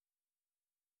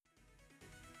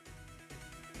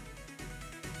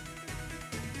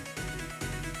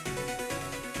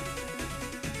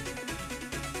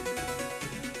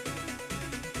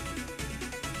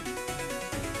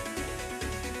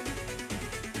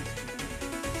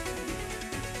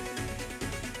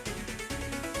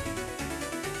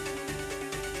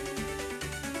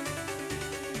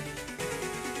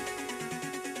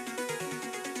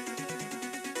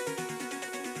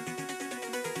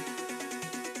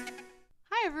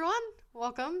everyone.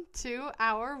 Welcome to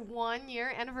our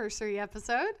 1-year anniversary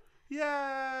episode.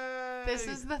 Yay! This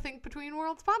is the Think Between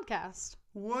Worlds podcast.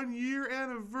 1 year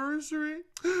anniversary?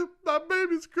 My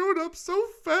baby's grown up so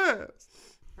fast.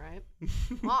 Right.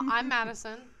 Well, I'm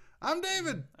Madison. I'm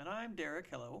David. And I'm Derek.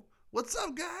 Hello. What's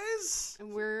up, guys?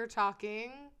 And we're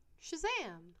talking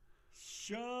Shazam.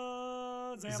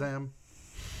 Shazam. Zam.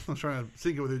 I was trying to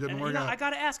sync it with you. Didn't And, work out. I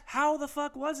gotta ask, how the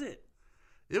fuck was it?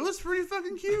 It was pretty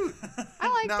fucking cute. I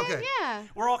liked Now, it, okay. yeah.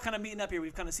 We're all kind of meeting up here.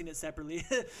 We've kind of seen it separately.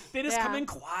 They just come in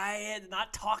quiet,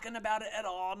 not talking about it at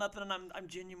all, nothing. And I'm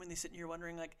genuinely sitting here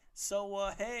wondering, like, so,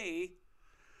 hey.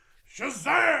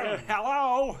 Shazam!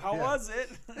 Hello. How was it?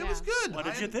 It was good. What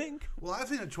did you think? Well, I've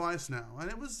seen it twice now, and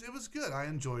it was good. I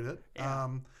enjoyed it. Yeah.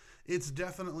 It's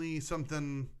definitely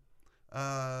something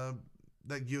that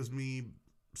gives me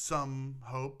some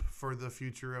hope for the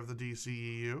future of the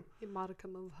DCEU. A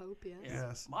modicum of hope, yes. Yeah.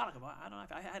 Yes. Monica, I don't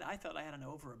know. I thought I had an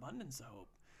overabundance of hope.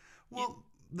 Well,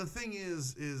 the thing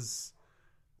is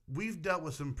we've dealt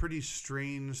with some pretty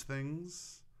strange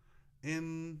things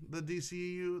in the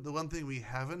DCEU. The one thing we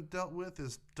haven't dealt with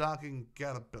is talking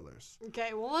caterpillars.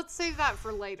 Okay, well, let's save that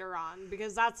for later on,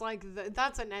 because that's like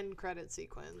that's an end credit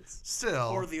sequence. Still,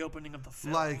 Or the opening of the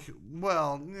film. like,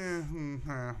 well,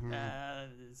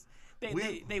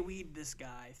 They weed this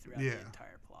guy throughout the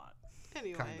entire plot.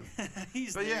 Anyway. kind of.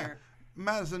 He's But there. yeah,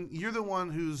 Madison, you're the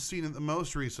one who's seen it the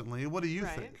most recently. What do you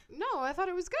Right. think? No, I thought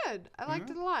it was good. I liked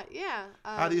it a lot, yeah.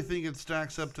 How do you think it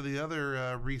stacks up to the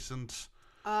other recent?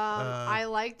 I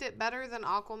liked it better than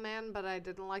Aquaman, but I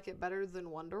didn't like it better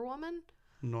than Wonder Woman.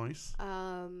 Noise.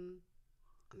 I'm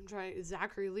trying.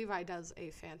 Zachary Levi does a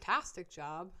fantastic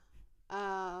job.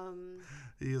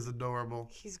 He is adorable.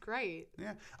 He's great.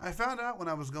 Yeah, I found out when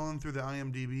I was going through the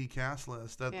IMDb cast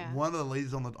list that Yeah. one of the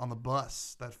ladies on the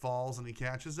bus that falls and he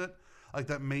catches it, like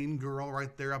that main girl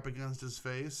right there up against his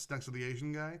face next to the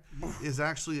Asian guy, is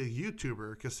actually a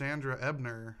YouTuber, Cassandra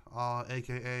Ebner,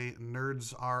 aka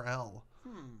Nerds RL.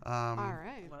 All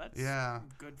right. Well, that's Yeah.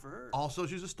 good for her. Also,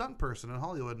 she's a stunt person in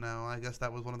Hollywood now. I guess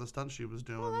that was one of the stunts she was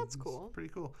doing. Well, that's It's cool. pretty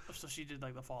cool. So she did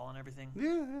like the fall and everything.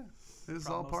 Yeah. It's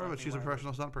all Most part of it. likely She's a why-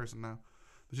 professional stunt person now.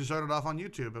 She started off on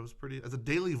YouTube. It was pretty, as a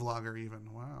daily vlogger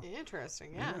even. Wow.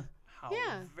 Interesting. Yeah. How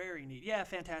Yeah. very neat. Yeah,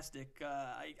 fantastic.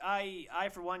 I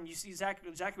for one, you see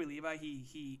Zachary Levi,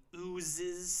 he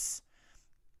oozes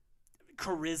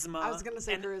charisma. I was gonna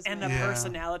say charisma, and a yeah.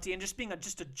 personality, and just being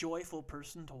just a joyful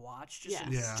person to watch. Just Yes.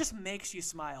 Yeah. just makes you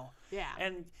smile. Yeah.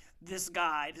 And this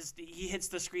guy, he hits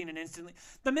the screen and instantly,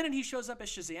 the minute he shows up as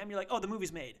Shazam, you're like, oh, the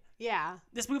movie's made. Yeah.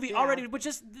 This movie Yeah. already, with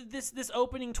just this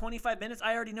opening 25 minutes,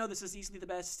 I already know this is easily the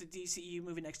best DCEU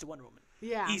movie next to Wonder Woman.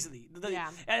 Yeah. Easily. Yeah.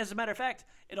 As a matter of fact,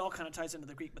 it all kind of ties into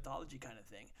the Greek mythology kind of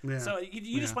thing. Yeah. So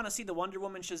you just Yeah. want to see the Wonder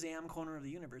Woman Shazam corner of the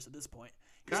universe at this point.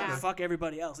 Kinda. Just fuck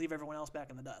everybody else, leave everyone else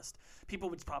back in the dust. People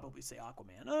would probably say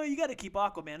Aquaman. Oh, you got to keep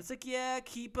Aquaman. It's like, yeah,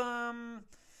 keep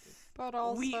But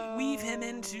also weave him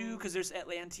into, because there's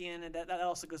Atlantean, and that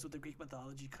also goes with the Greek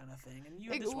mythology kind of thing. And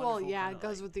you have this well, wonderful yeah, kinda, it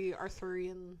goes like, with the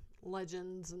Arthurian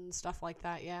legends and stuff like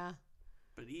that. Yeah.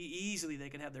 But easily they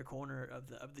can have their corner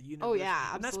of the universe. Oh,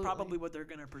 yeah, and that's absolutely. probably what they're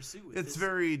gonna pursue. With It's this.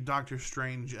 very Doctor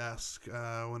Strange-esque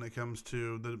when it comes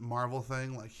to the Marvel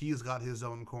thing. Like, he's got his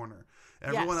own corner.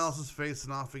 Everyone Yes. else is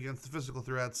facing off against the physical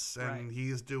threats, and Right.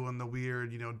 he's doing the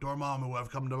weird, Dormammu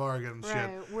have come to bargain Right,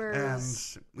 shit.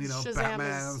 whereas And, Shazam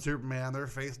Batman is- and Superman, they're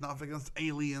facing off against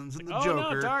aliens and the Oh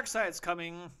Joker. no, Darkseid's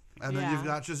coming. And then Yeah. you've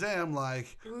got Shazam,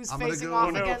 like, Who's I'm going to facing go... off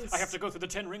Oh no, against- I have to go through the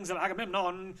 10 rings of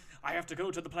Agamemnon. I have to go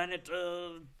to the planet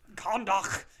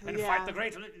Kondok and Yeah. fight the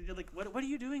great. You're like, what are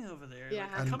you doing over there? Yeah.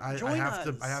 Like, And come I join have us.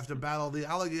 to I have to battle the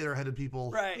alligator-headed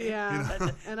people. Right. Yeah.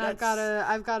 That- And that's-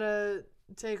 I've gotta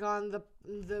take on the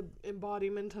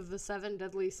embodiment of the 7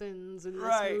 deadly sins in this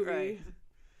Right, movie. right.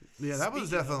 Yeah, that was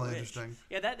Speaking of definitely which- interesting.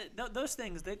 Yeah, those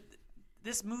things.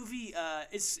 This movie,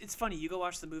 it's funny. You go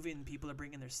watch the movie and people are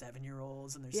bringing their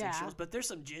 7-year-olds and their Yeah. 6-year-olds, but there's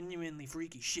some genuinely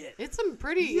freaky shit. It's some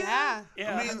pretty yeah.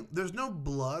 Yeah. I mean, there's no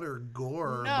blood or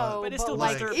gore. No, But it's still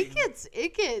like disturbing.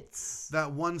 it gets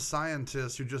That one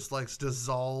scientist who just like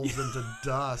dissolves into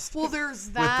dust well. There's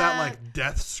with that. that like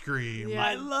death scream. Yeah.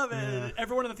 I love it. Yeah.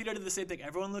 Everyone in the theater did the same thing.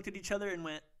 Everyone looked at each other and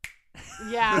went,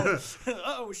 yeah.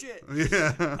 "Oh shit."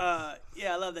 Yeah.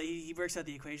 Yeah, I love that. He works out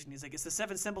the equation. He's like, it's the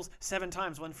 7 symbols, 7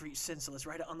 times, one for each sin. So let's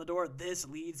write it on the door. This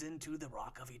leads into the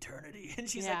Rock of Eternity. And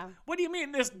she's Yeah. like, what do you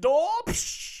mean, this door?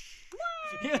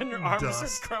 Yeah, and her arm Dust.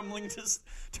 starts crumbling, just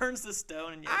turns to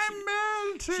stone, and yeah, I'm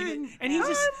melting. and he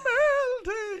just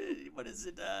I'm melting. what is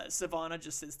it? Savannah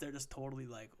just sits there, just totally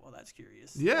like, well, that's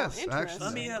curious. Yes, interesting. actually,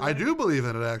 Let me, I do believe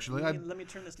in it. Actually, Let me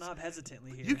turn this knob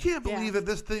hesitantly here. you can't believe that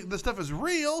this stuff is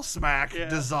real. Smack, Yeah.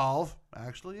 dissolve.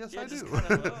 Actually, yes, Yeah, I do. just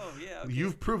kind of, oh yeah. Okay.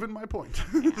 You've proven my point.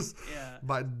 Yeah.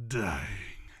 By dying.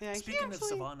 Yeah, he Speaking of actually-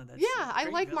 Savannah, that's yeah, a I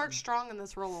great like villain. Mark Strong in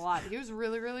this role a lot. He was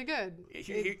really, really good.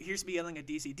 Here's me yelling at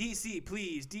DC. DC,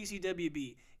 please,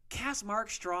 DCWB. Cast Mark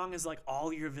Strong as like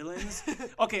all your villains.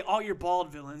 Okay, all your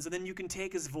bald villains, and then you can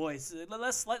take his voice.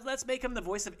 Let's make him the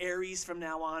voice of Ares from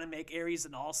now on, and make Ares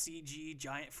an all CG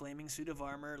giant flaming suit of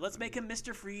armor. Let's make him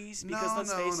Mr. Freeze because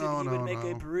let's face it, he would make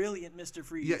a brilliant Mr.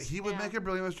 Freeze. Yeah, he would make a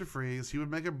brilliant Mr. Freeze. He would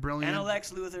make a brilliant. And a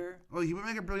Lex Luthor. Well, he would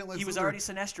make a brilliant Lex Luthor. He was already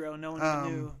Sinestro, no one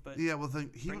even knew. But yeah, well,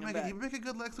 he bring would him make back. he would make a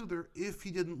good Lex Luthor if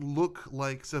he didn't look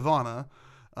like Savannah.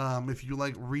 If you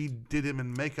like redid him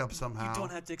in makeup somehow. you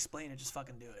don't have to explain it; just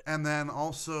fucking do it. And then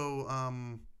also,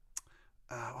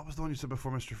 what was the one you said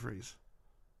before Mr. Freeze?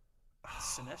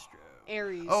 Sinestro.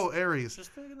 Ares. Oh, Ares.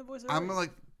 Just put it in the voice of I'm Ares.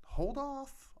 like, hold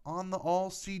off on the all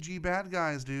CG bad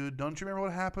guys, dude. Don't you remember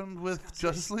what happened with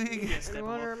Justice League? Yeah, Steppenwolf.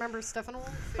 Anyone remember Steppenwolf?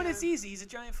 But Yeah. it's easy. He's a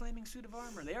giant flaming suit of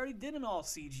armor. They already did an all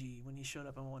CG when he showed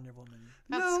up in Wonder Woman.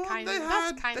 That's No, kind they of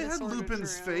had sorta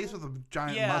Lupin's true. face with a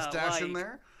giant Yeah, mustache in like-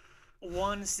 there.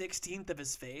 1/16 of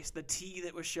his face, the T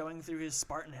that was showing through his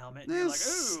Spartan helmet. And you're like,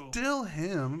 It's ooh. still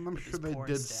him. I'm sure his they porn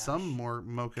did stash. some more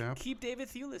mocap. Keep David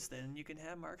Thewlis then, and you can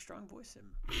have Mark Strong voice him.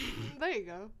 There you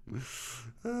go.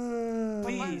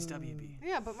 Please, WB.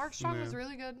 Yeah, but Mark Strong was Yeah.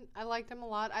 really good. I liked him a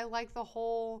lot. I like the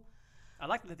whole. I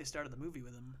like that they started the movie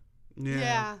with him.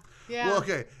 Yeah. Yeah. Well,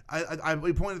 okay.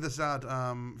 We pointed this out.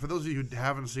 For those of you who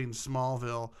haven't seen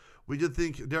Smallville, we did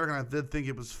think Derek and I did think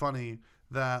it was funny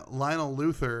that Lionel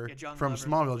Luthor Yeah, John from Glover.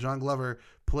 Smallville, John Glover,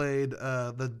 played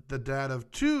the dad of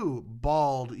two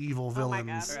bald evil Oh my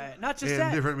villains. God. Right. Not just In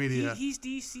that. different media. He's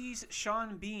DC's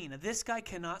Sean Bean. This guy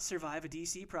cannot survive a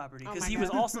DC property Oh because my he was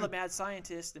God. also the mad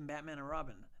scientist in Batman and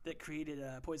Robin that created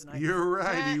Poison Ivy. You're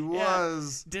right. He Yeah.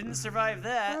 was. Didn't survive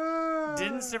that.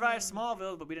 Didn't survive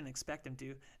Smallville, but we didn't expect him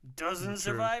to. Doesn't True.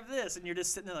 survive this, and you're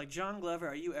just sitting there like, John Glover,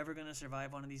 are you ever going to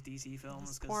survive one of these DC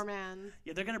films? 'Cause, Poor man.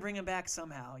 yeah, they're going to bring him back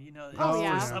somehow. You know, Oh, Oh,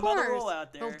 yeah, yeah. of some course. other role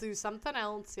out there. He'll do something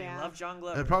else. They Yeah. love John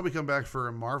Glover. I'd probably come back for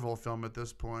a Marvel film at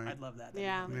this point. I'd love that.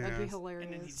 Yeah, That'd be that'd Yeah. be And then he'd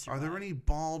hilarious. Are there survive. any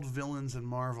bald villains in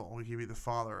Marvel we could be the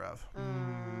father of? Yeah,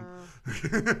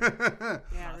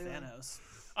 Not really. Thanos.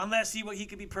 Unless he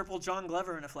could be purple John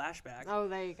Glover in a flashback. Oh,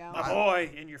 there you go. My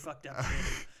boy, in your fucked up crib.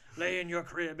 Lay in your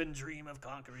crib and dream of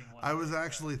conquering one. I was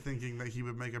actually thinking that he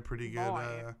would make a pretty good.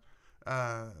 Boy.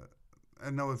 I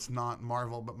know it's not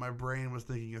Marvel, but my brain was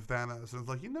thinking of Thanos, and it's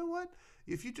like, you know what?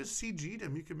 If you just CG'd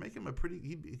him, you could make him a pretty.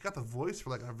 He got the voice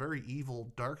for like a very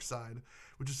evil Darkseid,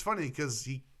 which is funny because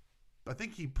I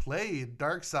think he played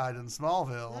Darkseid in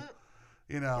Smallville.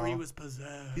 You know, Or he was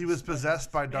possessed. he was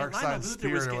possessed by Man, Lionel Darkseid's Luthor was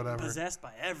spirit or getting whatever. possessed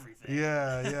by everything.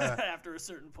 Yeah, yeah. After a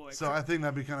certain point. So I think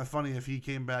that'd be kind of funny if he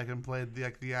came back and played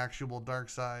the actual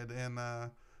Darkseid in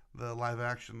the live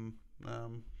action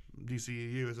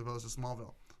DCEU as opposed to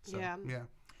Smallville. So, Yeah. yeah.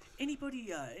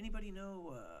 Anybody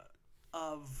know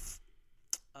of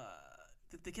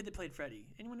the kid that played Freddy?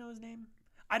 Anyone know his name?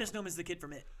 I just know him as the kid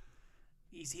from It.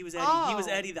 He was Eddie. He was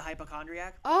Oh. Eddie, the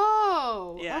hypochondriac.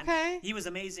 Oh, Yeah. okay. He was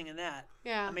amazing in that.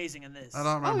 Yeah. Amazing in this. I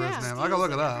don't remember yeah. his name. I gotta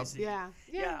look it Steals up. every scene. Yeah.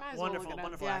 Yeah. might as well wonderful, look it up.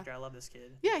 wonderful Yeah. actor. I love this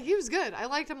kid. Yeah, he was good. I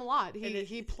liked him a lot. And it-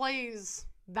 He plays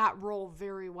that role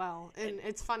very well. And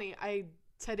it's funny.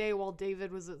 Today while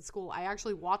David was at school, I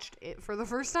actually watched it for the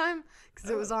first time because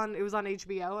it was on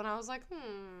HBO, and I was like,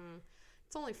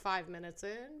 it's only 5 minutes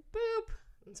in, boop.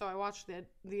 And so I watched it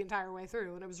the entire way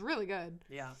through, and it was really good.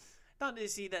 Yeah. Not to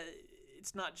see that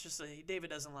it's not just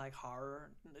David doesn't like horror.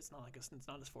 It's not it's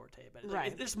not his forte, but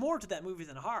Right. there's more to that movie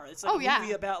than horror. It's like Oh, a yeah.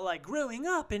 movie about like growing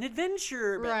up and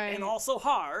adventure, but, Right. and also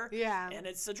horror. Yeah. And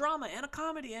it's a drama and a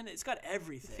comedy, and it's got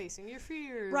everything. Facing your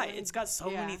fears. Right. and- It's got so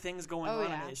yeah. many things going Oh, on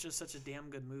in yeah. it. It's just such a damn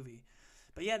good movie.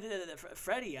 But yeah,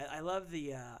 Freddy. I love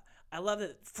I love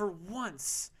that for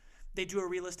once they do a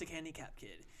realistic handicapped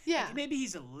kid. Yeah. Like, maybe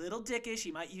he's a little dickish.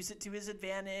 He might use it to his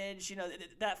advantage. You know,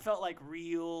 that felt like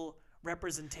real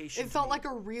representation. It to felt me. like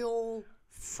a real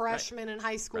freshman in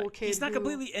high school Right. kid. He's not who-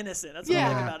 completely innocent. That's Yeah.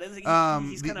 what I like about it. It's like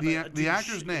he's kind of a the douche,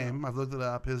 actor's you know? name, I've looked it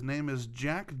up. His name is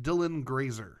Jack Dylan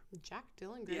Grazer. Jack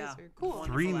Dylan Yeah. Grazer. Cool.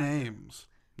 Wonderful 3 actor. names.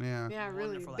 Yeah. Yeah, really.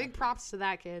 Wonderful Big actor. props to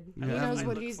that kid. Yeah. He knows I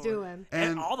what look he's forward- doing. And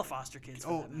And- all the foster kids.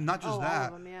 For Oh, that matter. not just all that.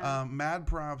 of them, yeah. Mad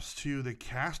props to the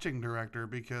casting director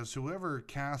because whoever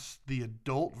cast the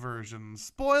adult version,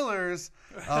 spoilers,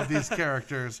 of these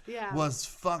characters Yeah. was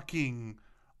fucking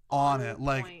on it.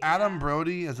 Like point, Adam yeah.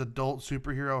 Brody as adult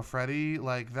superhero Freddy,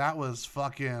 like that was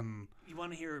fucking You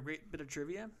want to hear a great bit of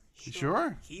trivia?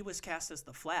 sure. He was cast as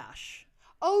the Flash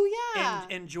Oh yeah.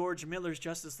 in George Miller's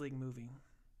Justice League movie,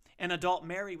 and adult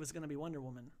Mary was going to be Wonder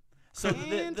Woman. So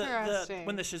the Interesting.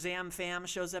 when the Shazam fam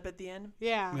shows up at the end,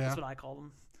 yeah. Yeah. that's what I call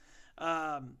them.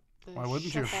 The Why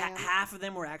wouldn't you? Shazam. Half of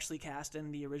them were actually cast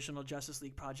in the original Justice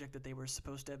League project that they were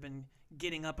supposed to have been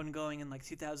getting up and going in like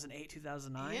 2008,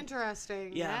 2009.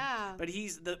 Interesting. Yeah. Yeah. But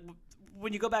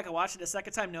when you go back and watch it a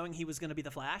second time, knowing he was going to be the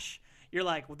Flash, you're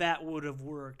like, well, that would have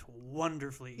worked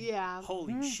wonderfully. Yeah.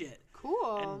 Holy shit.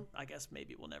 Cool. And I guess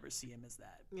maybe we'll never see him as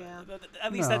that. Yeah. But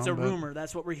at least No, that's a but- rumor.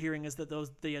 That's what we're hearing is that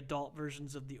the adult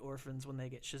versions of the orphans, when they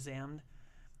get Shazammed,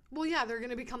 Well, yeah, they're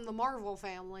gonna become the Marvel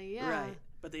family. Yeah. right?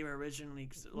 But they were originally,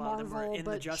 'cause a lot of them Marvel, were in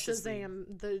but the Justice League.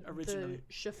 Shazam, the originally.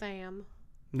 Shafam.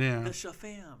 Yeah. The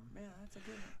Shazam. Yeah, that's a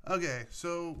good one. Okay,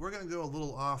 so we're going to go a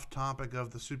little off topic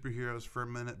of the superheroes for a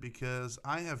minute because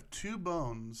I have two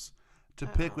bones to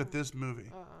pick with this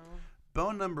movie.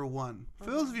 Bone number one. For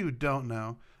those of you who don't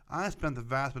know, I spent the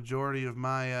vast majority of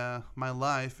my my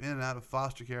life in and out of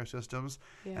foster care systems,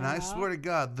 and I Yeah. swear to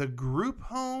God, the group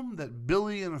home that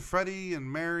Billy and Freddie and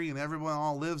Mary and everyone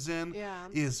all lives in Yeah.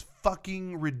 is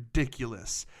fucking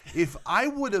ridiculous. If I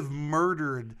would have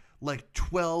murdered like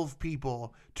 12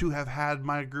 people to have had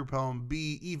my group home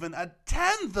be even a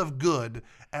tenth of good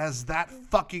as that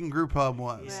fucking group home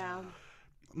was. Yeah.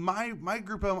 My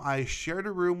group home, I shared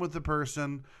a room with a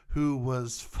person who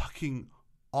was fucking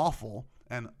awful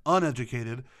and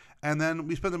uneducated, and then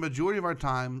we spent the majority of our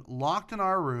time locked in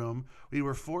our room. We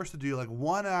were forced to do like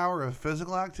 1 hour of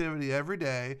physical activity every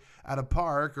day at a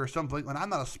park or something. And I'm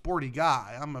not a sporty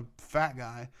guy, I'm a fat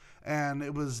guy, and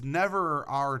it was never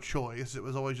our choice. It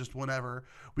was always just whenever.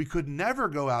 We could never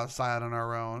go outside on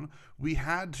our own. We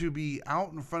had to be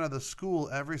out in front of the school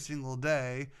every single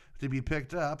day to be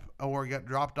picked up or get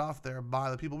dropped off there by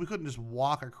the people. We couldn't just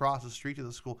walk across the street to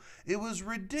the school. It was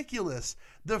ridiculous.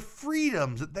 The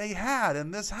freedoms that they had in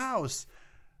this house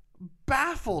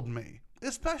baffled me,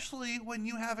 especially when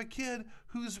you have a kid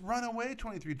who's run away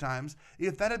 23 times.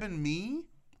 If that had been me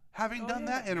having done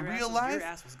that in real life, your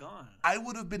ass was gone. I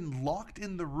would have been locked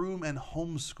in the room and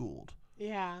homeschooled.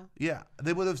 Yeah. Yeah,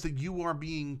 they would have said you are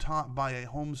being taught by a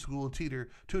homeschool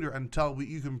tutor until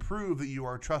you can prove that you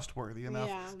are trustworthy enough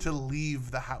Yeah. to leave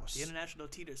the house. The International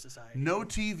Teeter Society. No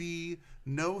TV,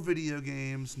 no video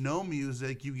games, no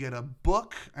music. You get a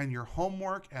book and your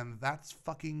homework, and that's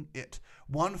fucking it.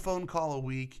 One phone call a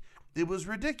week. It was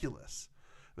ridiculous.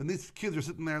 And these kids are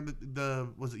sitting there.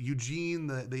 Was it Eugene,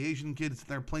 the Asian kid, sitting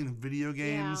there playing video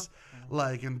games,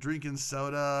 like and drinking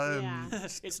soda. Yeah. And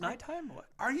It's nighttime. What?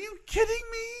 are you kidding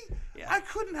me? Yeah. I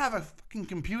couldn't have a fucking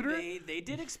computer. They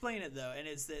did explain it though, and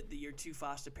it's that your two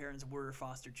foster parents were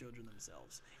foster children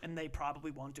themselves, and they probably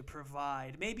want to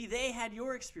provide. Maybe they had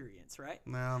your experience, right?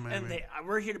 No, maybe. And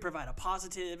we're here to provide a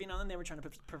positive, and they were trying to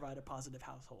provide a positive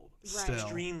household. Still.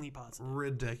 Extremely positive.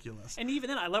 Ridiculous. And even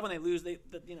then, I love when they lose. The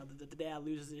dad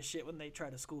loses his shit when they try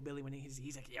to school Billy when he's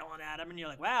like yelling at him, and you're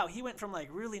like, wow, he went from like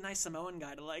really nice Samoan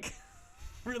guy to like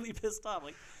really pissed off.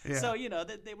 Like, Yeah. so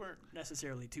they weren't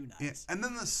necessarily too nice. Yeah. And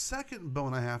then the second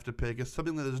bone I have to pick is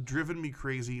something that has driven me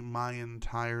crazy my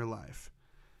entire life.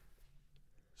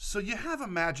 So you have a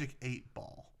magic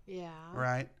 8-ball, Yeah.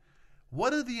 right?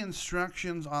 What do the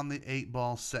instructions on the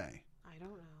 8-ball say? I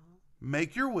don't know.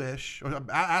 Make your wish, or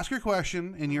ask your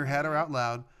question in your head or out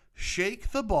loud,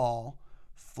 shake the ball,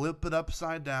 flip it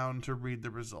upside down to read the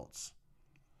results.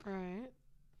 All right.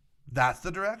 That's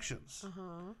the directions.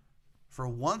 Uh-huh. For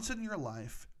once in your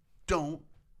life, don't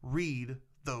read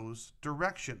those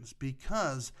directions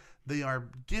because they are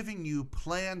giving you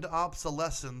planned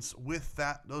obsolescence with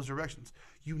those directions.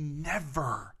 You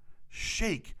never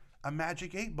shake a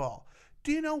magic 8-ball.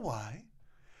 Do you know why?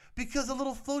 Because a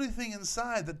little floaty thing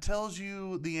inside that tells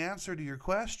you the answer to your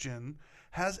question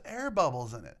has air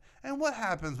bubbles in it. And what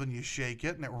happens when you shake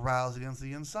it and it rattles against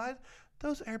the inside?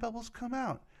 Those air bubbles come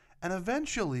out. And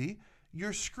eventually,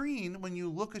 your screen, when you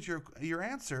look at your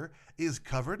answer, is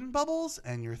covered in bubbles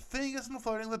and your thing isn't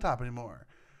floating at the top anymore.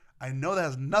 I know that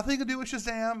has nothing to do with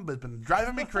Shazam, but it's been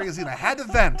driving me crazy and I had to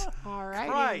vent. All right.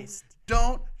 Christ.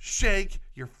 Don't shake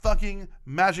your fucking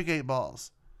magic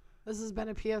 8-balls. This has been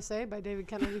a PSA by David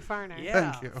Kennedy Farner.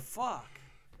 Yeah. Thank you. Fuck.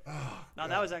 No,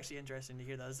 that was actually interesting to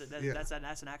hear. Yeah. That's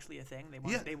actually a thing. They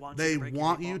want they you to break your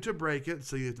want 8-ball. you to break it,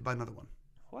 so you have to buy another one.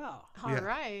 Wow. All Yeah.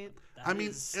 right. That I mean,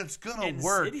 is it's gonna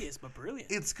work. insidious, but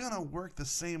brilliant. It's gonna work the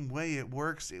same way it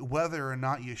works, whether or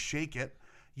not you shake it.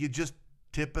 You just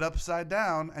tip it upside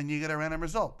down, and you get a random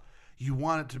result. You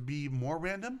want it to be more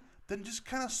random? Then just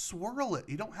kind of swirl it.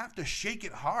 You don't have to shake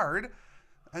it hard.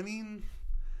 I mean,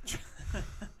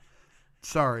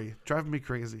 sorry, driving me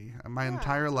crazy. My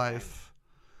entire life,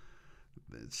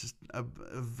 it's just a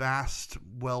vast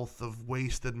wealth of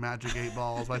wasted Magic 8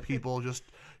 balls by people just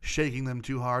shaking them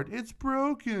too hard. It's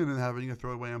broken, and having to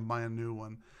throw it away and buy a new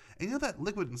one. And you know that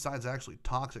liquid inside is actually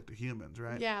toxic to humans,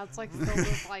 right? Yeah, it's like filled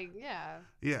with like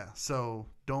Yeah, so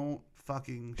don't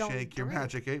fucking shake your drink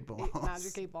Magic 8 balls.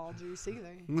 Magic 8 ball juice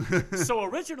either. So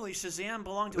originally, Shazam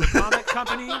belonged to a comic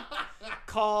company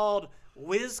called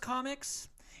Wiz Comics,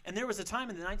 and there was a time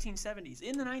in the 1970s.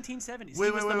 In the 1970s,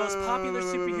 he was the most popular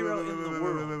superhero in the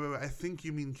world. I think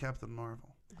you mean Captain Marvel.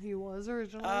 He was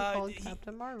originally called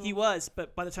Captain Marvel. He was,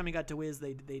 but by the time he got to Wiz,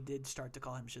 they did start to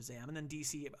call him Shazam, and then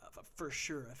DC for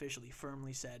sure officially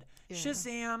firmly said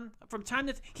Shazam. From time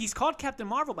that he's called Captain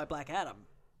Marvel by Black Adam.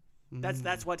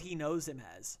 That's what he knows him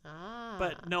as.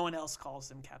 But no one else calls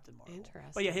him Captain Marvel.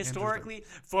 Interesting. But yeah, historically,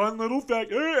 fun little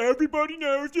fact. Hey, everybody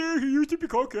knows he used to be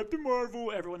called Captain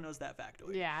Marvel. Everyone knows that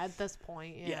factoid. Yeah, at this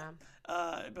point, yeah.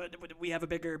 But we have a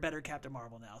bigger, better Captain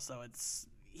Marvel now, so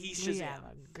he's We Shazam. have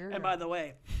a girl. And by the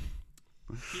way,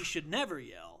 he should never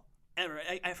yell. Ever.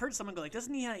 I've heard someone go like,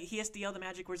 doesn't he has to yell the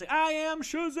magic words like, I am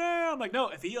Shazam? Like, no,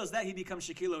 if he yells that, he becomes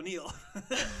Shaquille O'Neal.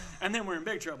 And then we're in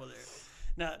big trouble there.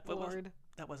 No,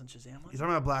 that wasn't Shazam. You're talking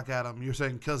about Black Adam. You're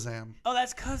saying Kazam. Oh,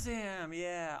 that's Kazam.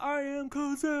 Yeah, I am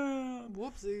Kazam.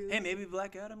 Whoopsies. Hey, maybe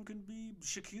Black Adam could be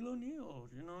Shaquille O'Neal.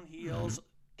 You know, he yells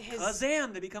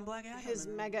Kazam to become Black Adam. His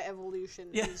mega evolution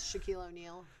is Shaquille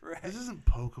O'Neal. Right. This isn't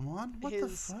Pokemon. What the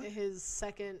fuck? His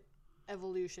second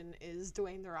evolution is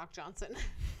Dwayne The Rock Johnson.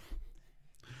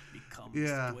 Becomes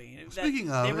Yeah. Dwayne.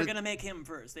 Speaking of, they were gonna make him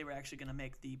first. They were actually gonna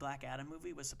make the Black Adam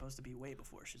movie. Was supposed to be way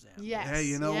before Shazam. Yes. Hey,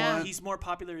 you know yeah. what? He's more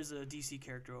popular as a DC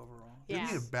character overall. Isn't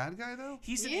he Yeah. a bad guy though?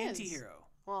 He's an He is. anti-hero.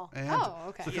 Well, And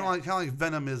okay. So kind of like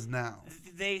Venom is now.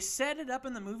 They set it up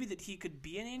in the movie that he could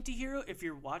be an anti-hero if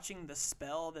you're watching the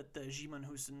spell that the Jimon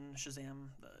Housen Shazam,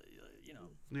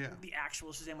 Yeah. the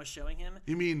actual Shazam was showing him.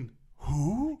 You mean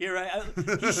who? You're right.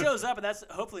 He shows up, and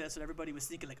hopefully that's what everybody was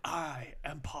thinking. Like, I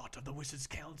am part of the Wizards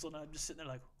Council, and I'm just sitting there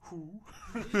like, who?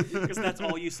 Because that's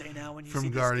all you say now when you see From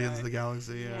this Guardians guy. of the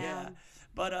Galaxy. Yeah. Yeah.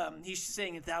 But he's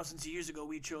saying thousands of years ago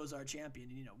we chose our champion,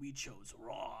 and we chose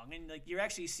wrong. And like you're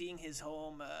actually seeing his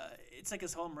home. It's like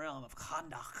his home realm of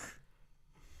Kahndaq.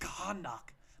 Kahndaq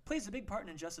plays a big part in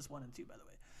Injustice 1 and 2, by the way.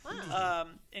 Wow.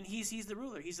 And he's the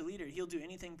ruler. He's the leader. He'll do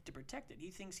anything to protect it. He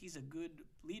thinks he's a good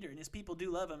leader, and his people do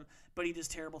love him. But he does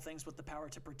terrible things with the power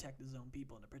to protect his own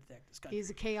people and to protect his country. He's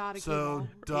a chaotic So evil.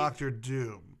 Doctor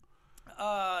Doom.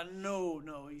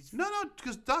 No, he's No,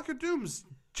 because Doctor Doom's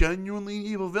genuinely an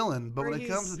evil villain, but Or when it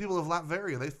comes to he's- the people of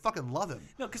Latveria, they fucking love him.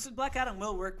 no, because Black Adam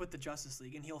will work with the Justice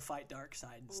League, and he'll fight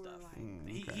Darkseid and stuff.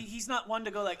 He's not one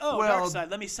to go like, oh, Well, Darkseid,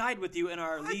 let me side with you in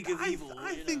our League of Evil.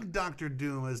 I you know? think Doctor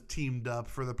Doom has teamed up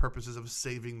for the purposes of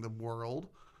saving the world.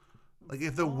 Like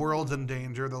if the world's in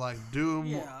danger, they're like, Doom,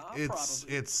 Yeah, probably.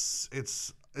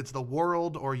 it's the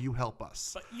world or you help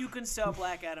us. But you can sell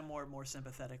Black Adam more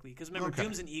sympathetically, because remember, Okay.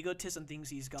 Doom's an egotist and thinks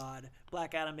he's God.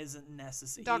 Black Adam isn't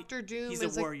necessary. Dr. Doom he's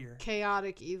is a warrior.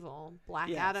 chaotic evil. Black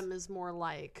Yes. Adam is more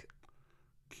like,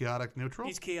 Chaotic neutral?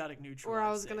 He's chaotic neutral. or I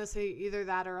I'd was say. gonna say either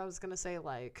that, or I was gonna say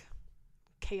like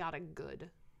chaotic good.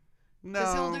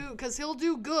 No. Because he'll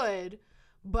do good,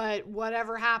 but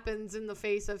whatever happens in the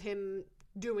face of him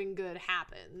doing good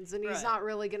happens, and he's Right. not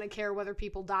really gonna care whether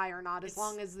people die or not, as It's-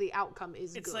 long as the outcome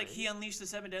is It's good. like he unleashed the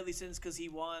 7 deadly sins because he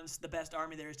wants the best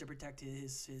army there is to protect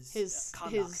his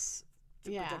Kahndaq,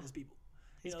 to protect his people.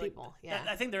 His like, people, yeah.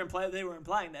 I think they were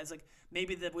implying that. It's like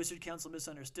maybe the Wizard Council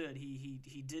misunderstood.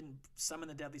 He didn't summon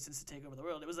the deadly sins to take over the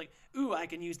world. It was like, ooh, I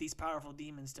can use these powerful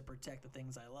demons to protect the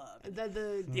things I love. And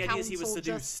The idea is he was council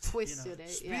just seduced, twisted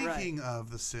it. Yeah. Speaking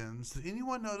of the sins, did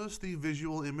anyone notice the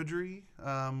visual imagery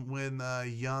when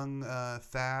young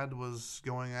Thad was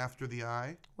going after the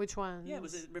eye? Which one? yeah,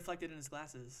 was it reflected in his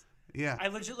glasses? Yeah. I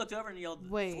legit looked over and yelled,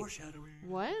 Wait. foreshadowing.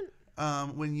 What?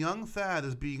 When young Thad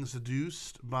is being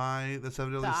seduced by the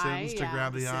 7 deadly The eye, sins to yeah.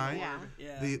 grab the Sin eye, Yeah. orb,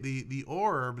 yeah. the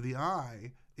orb, the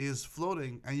eye, is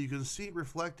floating, and you can see it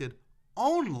reflected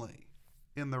only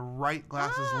in the right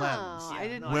glasses lens, I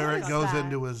didn't no, where it notice goes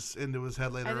that. into his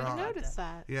head later I didn't on. notice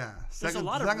that. Yeah, There's a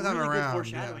lot of second really time good around,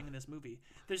 foreshadowing yeah. in this movie.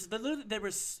 There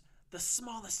was the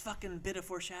smallest fucking bit of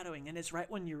foreshadowing, and it's right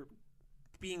when you're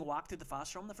being walked through the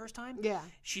foster home the first time. Yeah.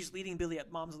 She's leading Billy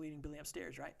up. Mom's leading Billy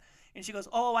upstairs, right? And she goes,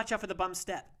 "Oh, watch out for the bum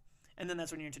step." And then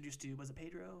that's when you're introduced to, was it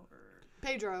Pedro or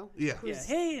Pedro. Yeah. yeah,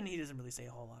 hey, and he doesn't really say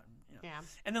a whole lot. You Yeah.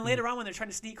 And then later on, when they're trying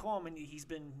to sneak home, and he's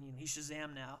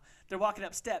Shazam now. They're walking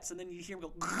up steps, and then you hear him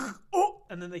go, oh,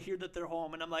 and then they hear that they're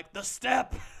home, and I'm like, the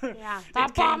step. Yeah.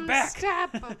 It came back.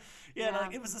 Step. Yeah,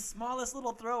 like it was the smallest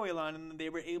little throwaway line, and they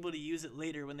were able to use it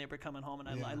later when they were coming home,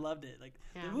 and I loved it. Like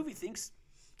the movie thinks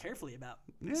carefully about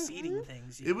seeding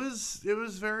things. It was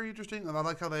very interesting, and I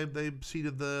like how they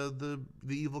seeded the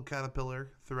evil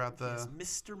caterpillar throughout the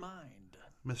Mr. Mind.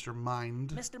 Mr.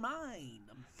 Mind. Mr.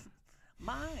 Mind.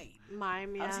 Mind.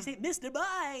 Mime. Yeah. How does he say it? Mr.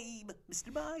 Mind?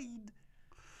 Mr. Mind.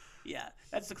 Yeah,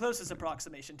 that's the closest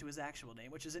approximation to his actual name,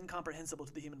 which is incomprehensible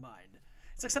to the human mind.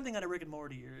 It's like something out of Rick and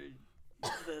Morty or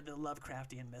the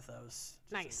Lovecraftian mythos.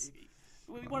 Nice.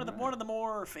 One of the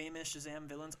more famous Shazam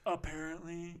villains,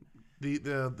 apparently.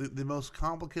 The most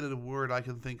complicated word I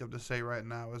can think of to say right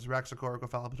now is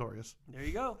Raxacoricofallapatorius. There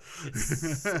you go.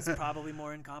 It's probably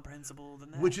more incomprehensible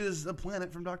than that. Which is a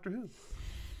planet from Doctor Who.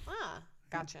 Ah,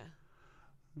 gotcha.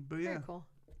 But yeah. Very cool.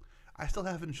 I still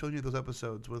haven't shown you those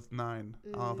episodes with 9.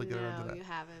 I'll have to get around to No, that. you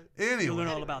haven't. Anyway. You'll learn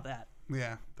all about that.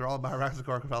 Yeah, they're all about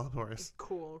Raxacoricofallapatorius.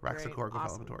 Cool. Great. Awesome.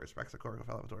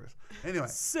 Raxacoricofallapatorius. Anyway.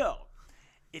 So,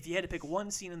 if you had to pick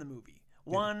one scene in the movie,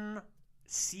 one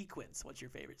sequence, what's your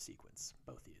favorite sequence?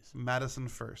 Both of you. Madison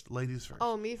first. Ladies first.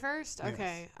 Oh, me first? Yes.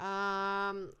 Okay.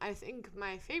 I think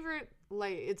my favorite,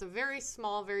 it's a very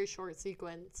small, very short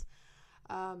sequence.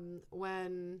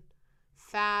 When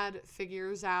Thad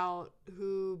figures out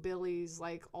who Billy's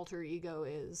alter ego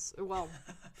is. Well,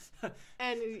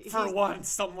 and for once,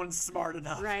 someone's smart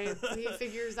enough. Right. He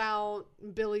figures out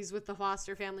Billy's with the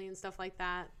Foster family and stuff like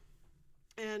that.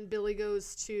 And Billy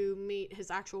goes to meet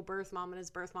his actual birth mom, and his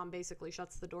birth mom basically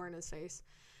shuts the door in his face.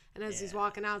 And as he's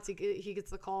walking out, he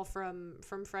gets the call from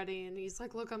Freddy, and he's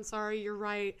like, "Look, I'm sorry, you're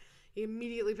right." He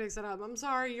immediately picks it up. "I'm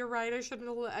sorry, you're right. I should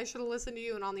have listened to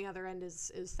you." And on the other end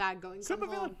is Thad going,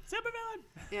 Supervillain.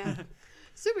 Yeah.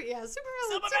 Supervillain.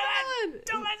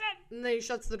 Don't listen. And then he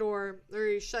shuts the door,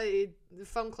 or the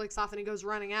phone clicks off, and he goes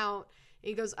running out.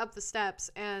 He goes up the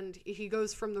steps, and he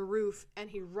goes from the roof, and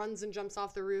he runs and jumps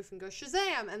off the roof and goes,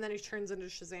 Shazam! And then he turns into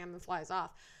Shazam and flies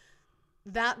off.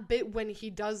 That bit when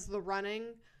he does the running,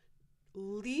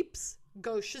 leaps,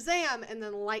 goes Shazam, and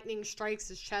then lightning strikes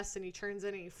his chest, and he turns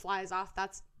in and he flies off.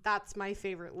 That's my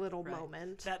favorite little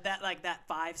moment. That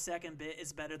 5-second bit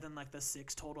is better than the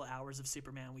 6 total hours of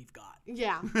Superman we've got.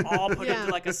 Yeah. All put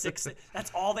into a 6.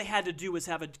 That's all they had to do was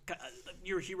have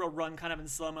your hero run kind of in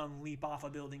slow-mo and leap off a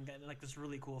building in this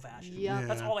really cool fashion. Yep.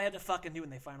 That's all they had to fucking do,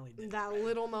 and they finally did. That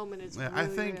little moment is really, I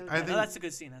think that's a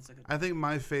good scene. I think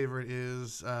my favorite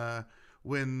is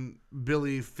when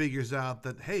Billy figures out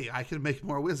that, hey, I can make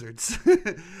more wizards.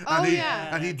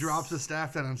 And he drops the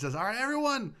staff down and says, all right,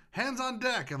 everyone, hands on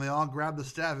deck. And they all grab the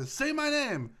staff and say my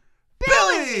name.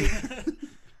 Billy!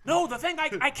 No, the thing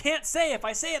I can't say. If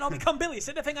I say it, I'll become Billy.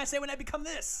 Say the thing I say when I become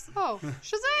this. Oh,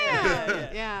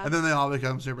 Shazam! Yeah. And then they all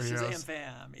become superheroes. Shazam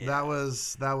fam. Yeah. That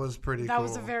was pretty cool. That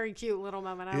was a very cute little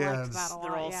moment. I liked that a lot.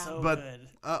 They're all so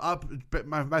good. But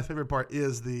my favorite part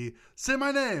is the say my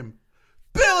name.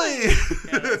 Billy!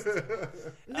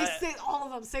 They say, all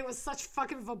of them say it with such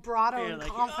fucking vibrato and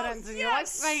confidence, and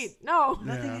yes! you're like, wait, no.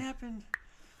 Nothing happened.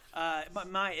 But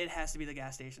it has to be the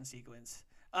gas station sequence.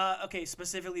 Okay,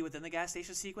 specifically within the gas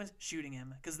station sequence, shooting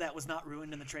him, because that was not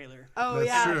ruined in the trailer. Oh,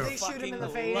 That's true. They shoot him in the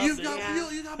face. You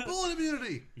got bullet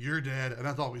immunity. You're dead, and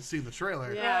that's all we see in the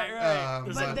trailer. Yeah,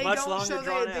 right. But they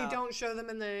don't show them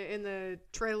in the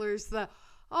trailers.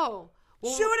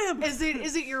 Well, shoot him! Is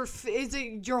it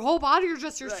your whole body or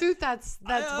just your suit that's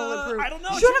bulletproof? I don't know.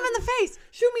 Shoot him in the face.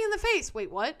 Shoot me in the face.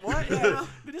 Wait, what? What? Yeah.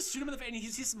 They just shoot him in the face, and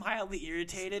he's mildly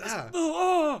irritated. Kind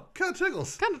of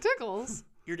tickles. Kind of tickles.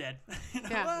 You're dead.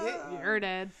 Yeah, you're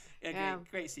dead. Yeah,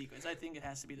 great sequence. I think it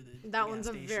has to be that one's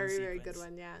a very, very good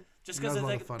one. Yeah. Just because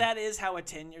that is how a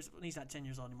 10 years. He's not 10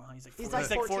 years old anymore. He's like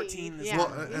 14.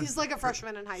 He's like a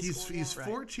freshman in high school. He's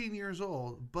 14 years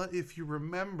old. But if you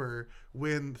remember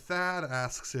when Thad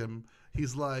asks him,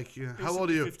 he's like, "How old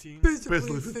are you?" 15.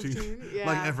 Basically 15. Yeah.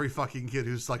 Like every fucking kid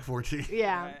who's 14.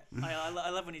 Yeah. Right.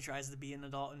 I love when he tries to be an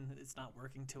adult and it's not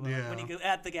working to him. Yeah. When he goes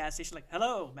at the gas station,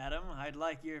 "Hello, madam. I'd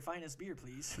like your finest beer,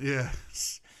 please." Yeah.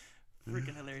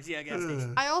 Freaking hilarious. Yeah, gas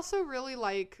station. I also really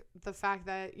like the fact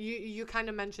that you kind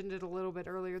of mentioned it a little bit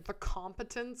earlier, the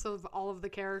competence of all of the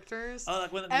characters. Oh,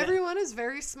 like everyone is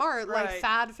very smart. Right. Like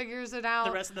Thad figures it out.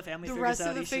 The rest of the family figures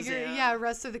out he's Shazam. Yeah,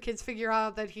 rest of the kids figure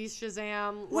out that he's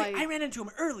Shazam. Wait, I ran into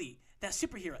him early. That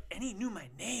superhero, and he knew my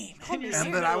name. And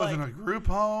then I was in a group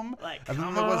home. And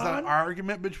then there was that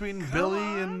argument between Billy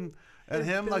and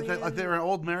him like Billy like they were an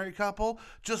old married couple,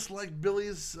 just like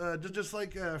Billy's, just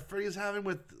like Freddy's having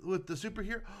with the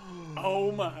superhero.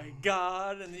 Oh my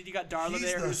god! And then you got Darla He's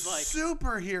there, the who's like,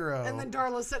 superhero. And then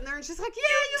Darla's sitting there and she's like, yeah,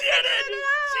 you did it! figured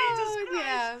it Jesus out. Christ.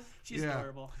 Yeah. she's Yeah.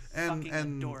 adorable, And- fucking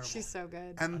and adorable. She's so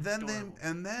good. And then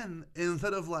Adorable. then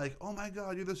instead of like, oh my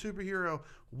god, you're the superhero,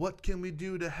 what can we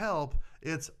do to help?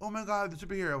 It's, oh my god, the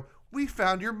superhero, we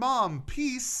found your mom.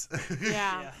 Peace.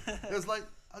 Yeah. It was like,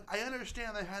 I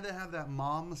understand they had to have that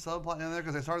mom subplot in there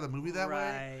because they started the movie that way,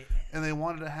 right. and they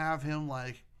wanted to have him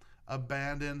like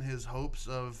abandon his hopes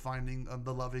of finding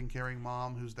the loving, caring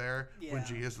mom who's there when Yeah.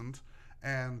 she isn't,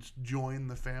 and join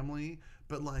the family.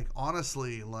 But like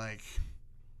honestly, like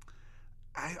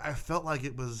I felt like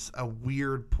it was a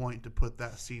weird point to put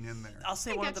that scene in there. I'll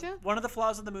say I one getcha. of the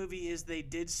flaws of the movie is they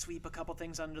did sweep a couple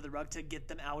things under the rug to get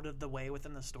them out of the way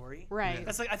within the story. Right.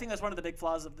 That's like, I think that's one of the big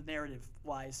flaws of the narrative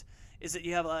wise, is that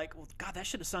you have like, well, God, that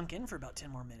should have sunk in for about 10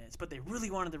 more minutes, but they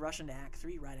really wanted to rush into Act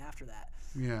 3 right after that.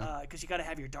 Yeah. Because you got to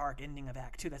have your dark ending of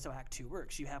Act 2. That's how Act 2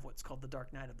 works. You have what's called the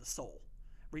Dark Night of the Soul,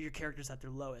 where your character's at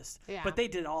their lowest. Yeah. But they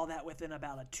did all that within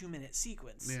about a 2-minute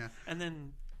sequence. Yeah. And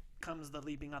then comes the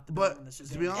leaping out the But building.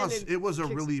 to be honest, it was a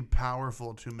really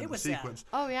powerful 2-minute was sad. sequence.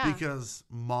 Oh, yeah. Because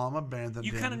mom abandoned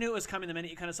you him. kind of knew it was coming the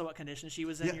minute you kind of saw what condition she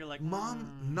was in. Yeah, You're like,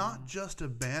 mom not just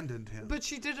abandoned him. But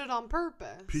she did it on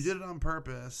purpose. She did it on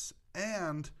purpose,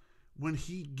 and when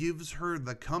he gives her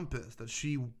the compass that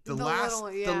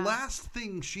the last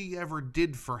thing she ever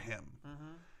did for him,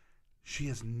 she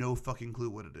has no fucking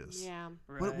clue what it is. Yeah.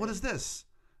 What is this?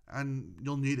 And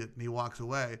you'll need it. And he walks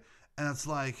away, and it's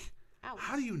like, Ouch.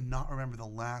 how do you not remember the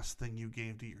last thing you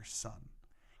gave to your son?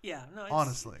 Yeah, no,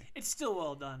 Honestly. it's still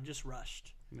well done, just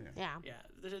rushed. Yeah. Yeah,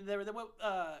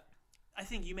 I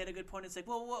think you made a good point. It's like,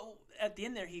 well, at the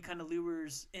end there, he kind of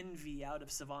lures Envy out of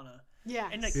Savannah. Yeah.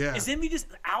 And like, Yeah. is Envy just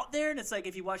out there? And it's like,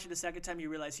 if you watch it a second time, you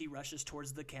realize he rushes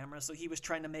towards the camera. So he was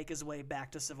trying to make his way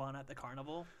back to Savannah at the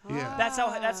carnival. Yeah. That's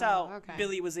how okay.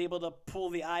 Billy was able to pull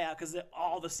the eye out, because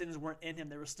all the sins weren't in him.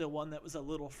 There was still one that was a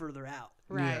little further out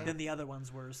Right. than the other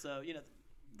ones were. So,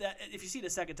 that if you see it a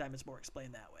second time, it's more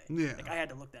explained that way. Yeah. Like, I had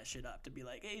to look that shit up to be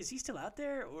like, hey, is he still out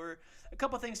there? Or a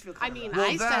couple things feel I kind of mean, rough.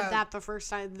 Well, I that- said that the first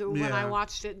time when Yeah. I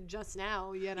watched it just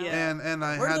now, Yeah. And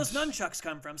I Where do had those nunchucks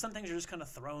come from? Some things are just kind of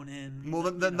thrown in. well,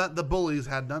 the bullies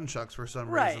had nunchucks for some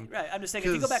reason. Right. I'm just saying,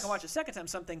 if you go back 'Cause- and watch a second time,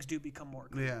 some things do become more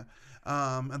clear.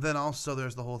 Yeah. And then also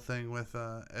there's the whole thing with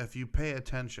if you pay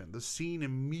attention, the scene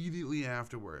immediately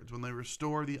afterwards when they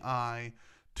restore the eye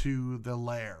to the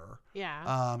lair,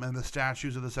 Yeah. and the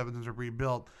statues of the seven sins are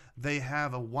rebuilt, they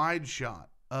have a wide shot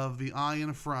of the eye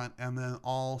in front and then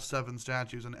all 7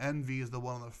 statues, and Envy is the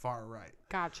one on the far right.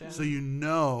 Gotcha. So you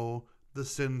know the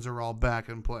sins are all back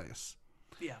in place.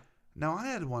 Yeah. Now I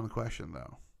had one question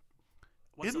though.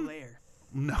 What's In- a layer?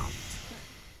 No.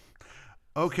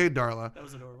 Okay, Darla. That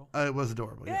was adorable. It was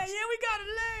adorable. Yeah, Yes. we got a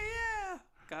layer, yeah.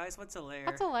 Guys, what's a layer?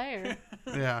 What's a layer?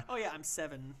 Yeah. Oh, yeah, I'm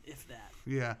 7, if that.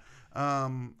 Yeah.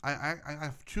 I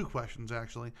have 2 questions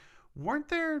actually. Weren't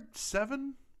there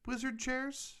 7 wizard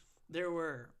chairs? There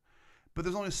were. But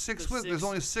there's only 6. There's There's 6.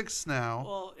 only 6 now.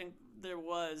 Well, and there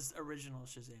was original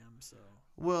Shazam, so.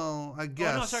 Well, I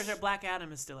guess. Oh, no, sorry. Black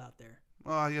Adam is still out there.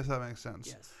 Well, I guess that makes sense.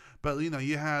 Yes. But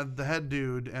you had the head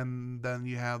dude, and then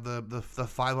you have the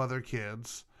 5 other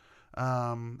kids,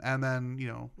 and then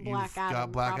Black you've Adam,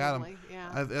 got Black probably,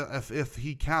 Adam. yeah. If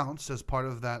he counts as part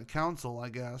of that council, I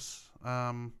guess.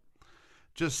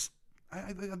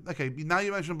 Okay. Now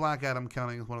you mentioned Black Adam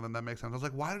counting as one of them. That makes sense. I was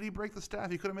like, why did he break the staff?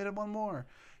 He could have made it one more.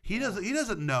 He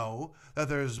doesn't know that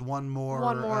there's one more.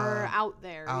 Out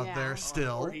there. out yeah. there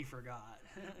still. Or he forgot.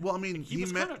 Well, I mean, he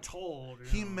was kind of told.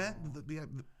 He meant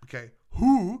okay.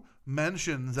 Who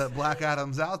mentions that Black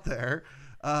Adam's out there?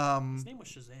 His name was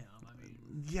Shazam. I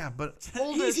mean, Yeah, but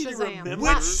Older easy to Shazam. remember.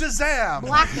 which Shazam?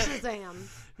 Black Shazam.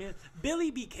 man,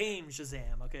 Billy became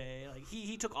Shazam. Okay, like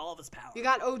he took all of his power. You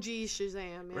got OG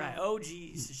Shazam. Yeah. right. Oh,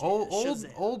 geez.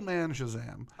 Old man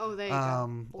Shazam. Oh, there you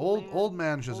go. Old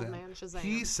man Shazam. Old man Shazam.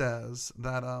 He says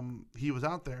that he was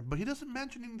out there, but he doesn't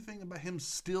mention anything about him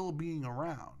still being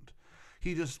around.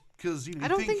 He just because I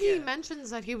don't think he mentions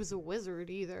that he was a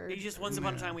wizard either. He just once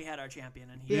upon a time we had our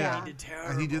champion, and he Yeah. did terrible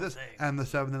and he did this, things. and the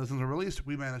 7 innocents were released.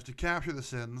 We managed to capture the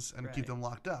sins and keep Right. them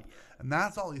locked up, and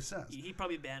that's all he says. He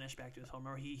probably banished back to his home,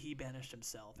 or he banished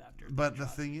himself after. But the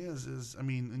thing is I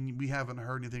mean, and we haven't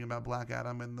heard anything about Black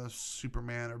Adam in the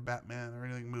Superman or Batman or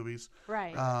anything movies.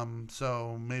 Right.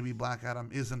 So maybe Black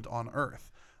Adam isn't on Earth.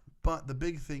 But the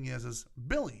big thing is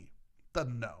Billy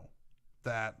doesn't know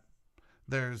that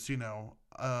there's,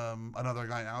 another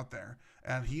guy out there.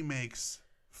 And he makes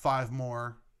 5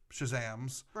 more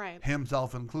Shazams, Right.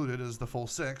 himself included, as the full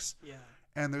 6. Yeah.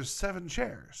 And there's 7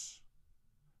 chairs.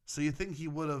 So you think he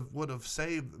would have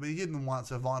saved? I mean, he didn't want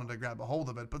Sivana to grab a hold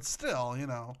of it, but still,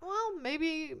 Well,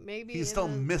 maybe he's still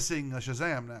missing a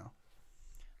Shazam now.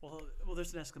 Well,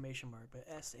 there's an exclamation mark, but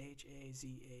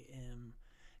SHAZAM,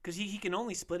 because he can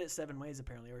only split it 7 ways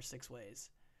apparently, or 6 ways,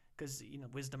 because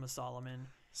Wisdom of Solomon,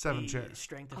 7 the chairs.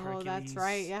 Strength of Oh, Hercules. that's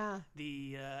right. Yeah.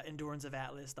 The Endurance of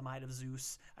Atlas, the Might of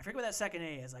Zeus. I forget what that second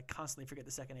A is. I constantly forget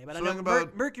the second A, but I Something know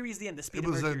about- Mercury's the end. The speed It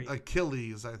of was Mercury.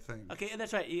 Achilles, I think. Okay,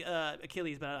 that's right.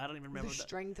 Achilles, but I don't even remember. The that.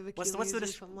 strength of What's Achilles the or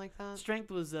dis- something like that. Strength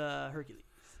was Hercules.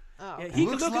 Oh, Yeah, okay. he-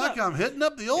 Looks could look it like up. I'm hitting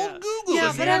up the old Yeah. Google Yeah,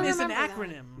 again. but I Shazam is an remember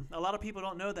that. acronym. A lot of people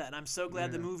don't know that, and I'm so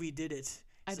glad the Yeah. movie did it.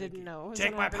 I It's didn't like, know. It was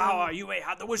Take an my acronym. power, you may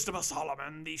have the wisdom of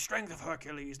Solomon, the strength of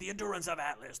Hercules, the endurance of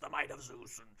Atlas, the might of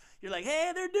Zeus. And you're like,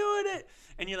 hey, they're doing it.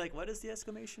 And you're like, what is the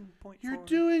exclamation point You're for?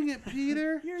 doing it,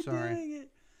 Peter. You're Sorry. doing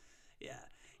it. Yeah.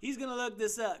 He's going to look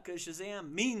this up because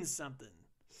Shazam means something.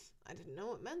 I didn't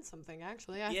know it meant something,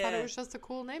 actually. I thought Yeah. it was just a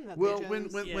cool name that Well, they when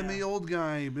chose. when the Yeah. old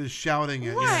guy is shouting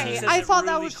it, Right. says I it thought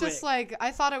that really was just quick.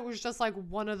 I thought it was just like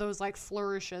one of those like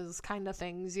flourishes kind of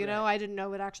things, you know? Right. I didn't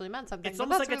know it actually meant something. It's but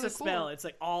almost that's like it's a really cool. spell. It's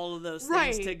like all of those things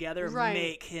Right, together right.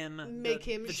 make him Make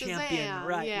him the champion. Shazam,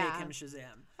 Right, yeah. make him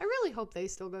Shazam. I really hope they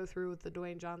still go through with the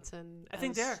Dwayne Johnson I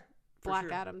think as they're. for Black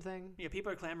sure. Adam thing. Yeah,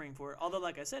 people are clamoring for it. Although,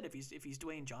 like I said, if he's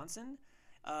Dwayne Johnson,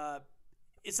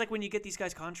 it's like when you get these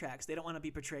guys contracts, they don't want to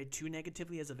be portrayed too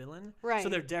negatively as a villain. Right. So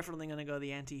they're definitely going to go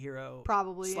the anti-hero.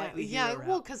 Probably, yeah. slightly Yeah, hero well,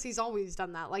 route. because he's always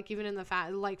done that. Like, even in the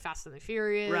Fast and the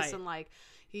Furious, Right. and like,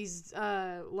 he's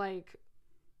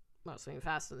mostly in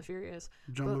Fast and the Furious.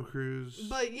 Jungle Cruise.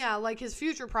 But yeah, like his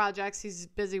future projects, he's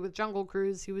busy with Jungle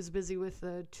Cruise. He was busy with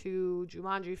the 2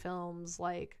 Jumanji films.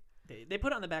 Like, They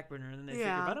put it on the back burner, and then they figure,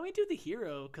 Yeah. why don't we do the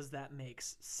hero? Because that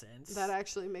makes sense. that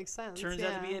actually makes sense. Turns yeah.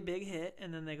 out to be a big hit,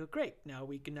 and then they go, great. Now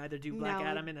we can either do Black Now-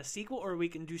 Adam in a sequel, or we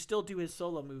can still do his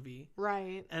solo movie,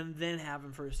 Right. and then have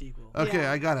him for a sequel. Okay,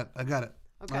 Yeah. I got it.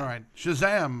 Okay. All right.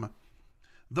 Shazam.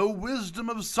 The wisdom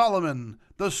of Solomon,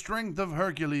 the strength of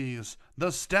Hercules,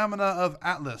 the stamina of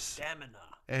Atlas, Stamina,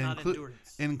 not inclu-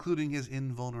 endurance. including his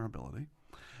invulnerability,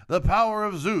 the power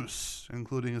of Zeus,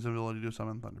 including his ability to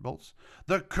summon thunderbolts,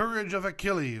 the courage of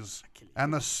Achilles,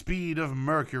 and the speed of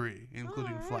Mercury,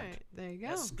 including All flight. right, there you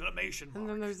go. Exclamation mark. And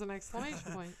then there's an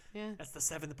exclamation point. Yeah. That's the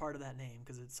 7th part of that name,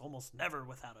 because it's almost never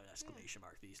without an exclamation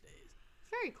mark these days.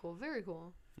 Very cool. Very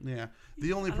cool. Yeah.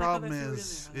 The only I like how problem they threw it in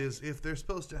is there. I like if they're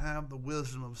supposed to have the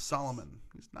wisdom of Solomon,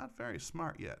 he's not very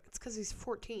smart yet. It's because he's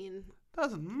 14.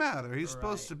 Doesn't matter. He's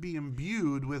supposed Right. to be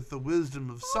imbued with the wisdom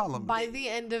of Solomon. By the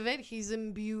end of it, he's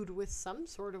imbued with some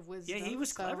sort of wisdom. Yeah, he was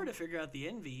so- clever to figure out the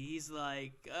envy. He's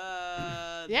like,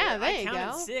 Yeah, I there you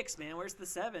counted go. 6, man. Where's the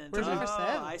 7th? Where's number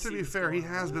 7? I To see be what's fair, he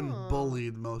going has on. been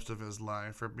bullied most of his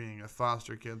life for being a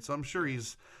foster kid, so I'm sure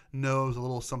he's knows a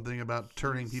little something about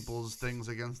turning people's things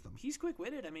against them. He's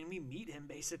quick-witted. I mean, we meet him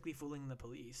basically fooling the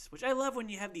police, which I love when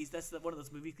you have these. That's one of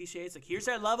those movie cliches. Like, here's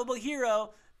our lovable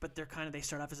hero, but they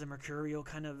start off as a mercurial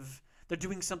kind of. They're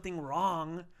doing something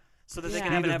wrong, so that they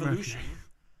can Yeah. have an Speed of evolution.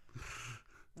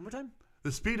 One more time.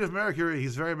 The speed of Mercury,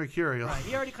 he's very mercurial. Right.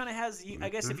 He already kind of has. I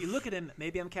guess if you look at him,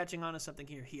 maybe I'm catching on to something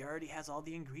here. He already has all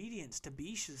the ingredients to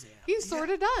be Shazam. He sort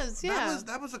of does, yeah.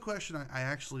 That was a question I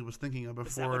actually was thinking of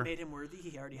Is that what before made him worthy?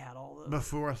 He already had all the.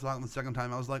 before I saw it the second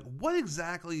time. I was like, what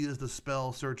exactly is the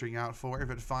spell searching out for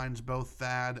if it finds both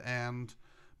Thad and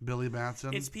Billy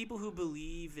Batson? It's people who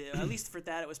believe. At least for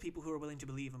that, it was people who are willing to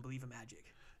believe in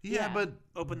magic. yeah, yeah. but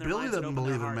Open their Billy minds and doesn't open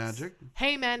their believe in hearts. magic.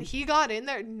 Hey man, he got in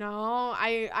there. No,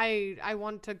 I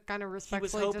want to kind of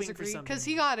respectfully hoping for disagree because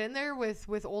he something. got in there with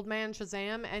old man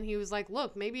Shazam, and he was like,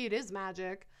 "Look, maybe it is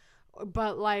magic,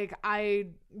 but like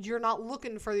you're not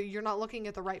looking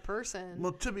at the right person."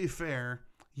 Well, to be fair,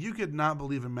 you could not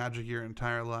believe in magic your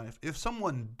entire life. If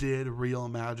someone did real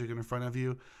magic in front of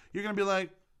you, you're gonna be like,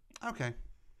 okay.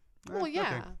 Well,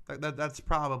 yeah. Okay. That's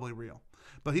probably real.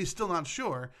 But he's still not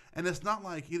sure, and it's not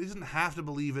like he doesn't have to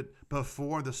believe it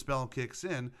before the spell kicks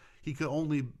in. He could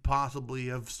only possibly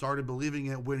have started believing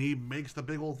it when he makes the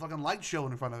big old fucking light show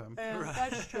in front of him.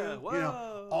 That's true. Whoa. You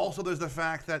know, also, there's the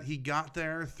fact that he got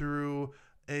there through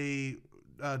a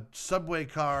subway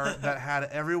car that had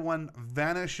everyone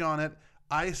vanish on it,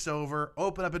 ice over,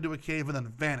 open up into a cave, and then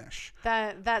vanish.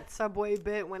 That subway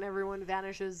bit when everyone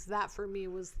vanishes, that for me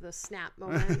was the snap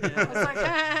moment. I was like,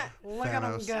 look at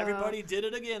him Thanos. go. Everybody did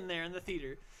it again there in the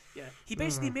theater. Yeah, he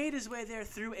basically made his way there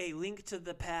through a Link to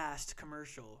the Past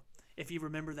commercial. if you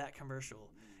remember that commercial.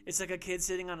 It's like a kid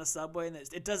sitting on a subway, and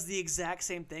it does the exact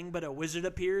same thing, but a wizard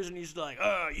appears, and he's like,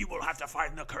 you will have to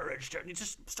find the courage to... And he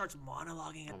just starts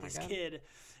monologuing at this kid.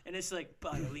 And it's like,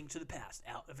 buy A Link to the Past,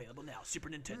 out, available now, Super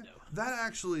Nintendo. That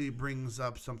actually brings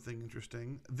up something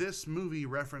interesting. This movie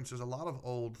references a lot of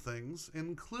old things,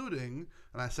 including,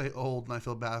 and I say old and I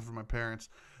feel bad for my parents,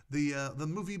 the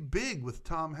movie Big with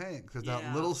Tom Hanks. There's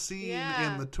that little scene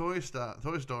in the toy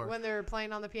store. When they're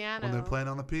playing on the piano. When they're playing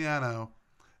on the piano.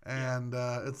 And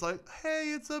it's like,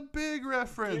 hey, it's a Big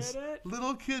reference. Get it?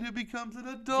 Little kid who becomes an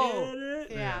adult. Get it?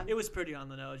 Yeah. It was pretty on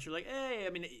the nose. You're like, hey, I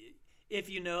mean, if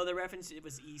you know the reference, it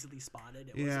was easily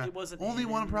spotted. It wasn't only hidden,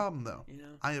 one problem, though. You know?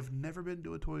 I have never been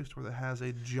to a toy store that has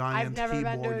a giant I've never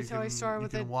keyboard been to a toy store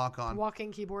with a walk on.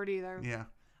 walking keyboard either. Yeah.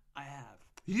 I have.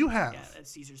 You have? Yeah, at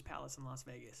Caesar's Palace in Las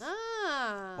Vegas.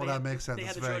 Ah. Well, that makes sense. They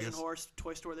had It's the Vegas. Trojan Horse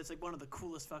toy store. That's like one of the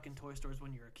coolest fucking toy stores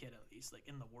when you're a kid, at least, like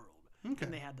in the world. Okay.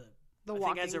 And they had The I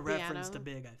walking think as a reference piano. to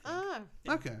Big, I think. Ah.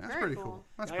 Okay, that's Very pretty cool. cool.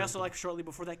 That's I pretty also cool. like shortly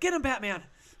before that, get him, Batman!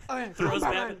 Oh, yeah. Throws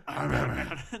Batman.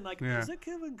 Batman. And like, Yeah. is it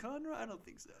Kevin Conroy? I don't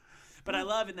think so. But I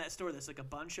love in that store, there's like a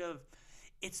bunch of,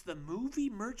 it's the movie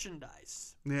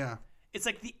merchandise. Yeah. It's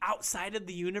like the outside of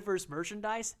the universe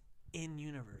merchandise in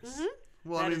universe. Mm-hmm.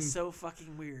 Well, That I mean, is so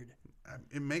fucking weird.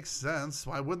 it makes sense.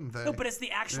 Why wouldn't they? No, but it's the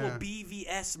actual Yeah.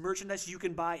 BVS merchandise you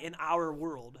can buy in our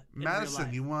world. in real Madison,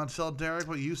 life. you want to tell Derek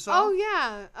what you saw? Oh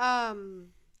yeah.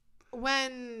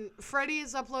 When Freddie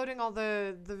is uploading all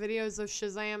the videos of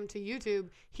Shazam to YouTube,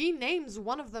 he names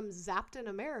one of them Zapped in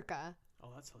America. Oh,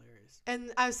 that's hilarious.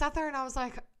 And I sat there and I was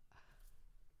like,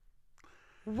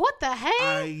 what the heck?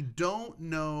 I don't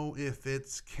know if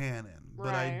it's canon, but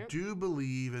I Right. do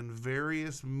believe in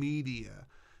various media.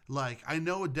 Like, I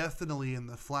know definitely in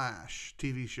the Flash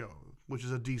TV show, which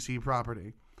is a DC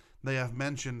property, they have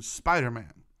mentioned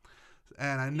Spider-Man.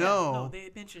 And I know, No,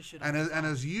 they mentioned shit. and all as, the and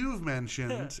time. as you've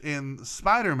mentioned in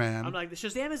Spider-Man, I'm like,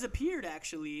 Shazam has appeared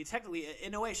actually. Technically,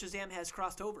 in a way, Shazam has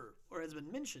crossed over or has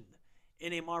been mentioned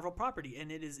in a Marvel property,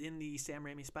 and it is in the Sam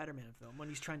Raimi Spider-Man film when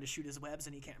he's trying to shoot his webs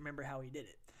and he can't remember how he did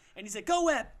it. And he's like, "Go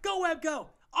web, go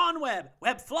on web,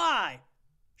 web fly,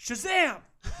 Shazam!"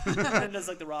 And then does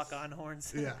like the rock on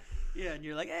horns. yeah, Yeah, and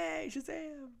you're like, "Hey,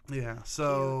 Shazam!" yeah.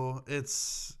 So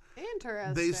it's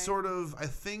Interesting. they sort of, I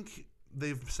think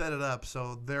they've set it up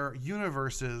so their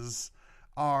universes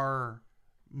are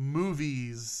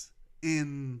movies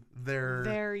in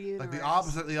Their universe. like the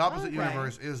opposite Okay.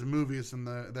 universe is movies in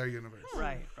their universe.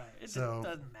 Right. It So-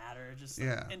 doesn't matter. It's just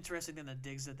Yeah. interesting thing that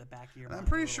digs at the back of your And mind. I'm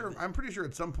pretty a little sure. I'm pretty sure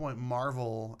at some point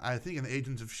Marvel, I think in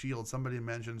Agents of S.H.I.E.L.D., somebody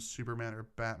mentioned Superman or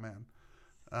Batman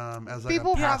as like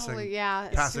People a passing. probably, yeah.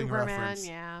 passing Superman, reference.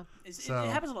 yeah. So- it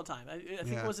happens all the time. I think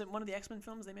Yeah. it was in one of the X-Men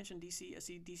films they mentioned DC, a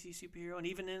DC superhero, and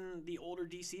even in the older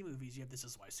DC movies, you have "This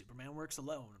is why Superman works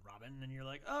alone," Robin, and you're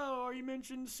like, "Oh, you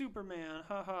mentioned Superman,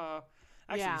 haha."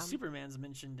 Actually, Yeah. Superman's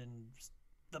mentioned in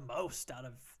the most out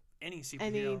of any Any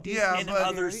superhero. DC Yeah, and but-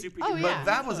 other Oh, superheroes. yeah. But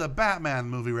that was a Batman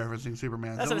movie referencing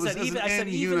Superman. That's so what it I said. was Even, I said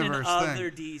an even in in-universe other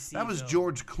thing. DC. That was films.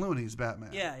 George Clooney's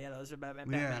Batman. Yeah, that was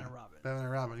Batman yeah. and Robin. Batman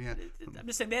and Robin. Yeah. I'm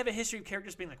just saying they have a history of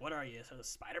characters being like, "What are you, so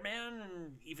Spider-Man?"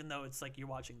 And even though it's like you're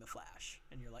watching The Flash,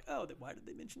 and you're like, "Oh, why did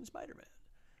they mention Spider-Man?"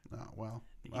 Oh, well,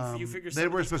 You figure they some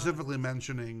of were these comic specifically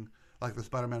mentioning like the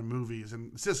Spider-Man movies,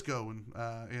 and Cisco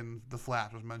in the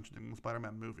Flash was mentioning the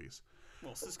Spider-Man movies.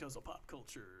 Well, Cisco's a pop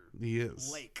culture He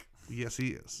is. lake. Yes, he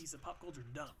is. He's a pop culture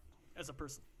dumb as a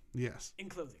person. Yes, In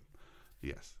closing,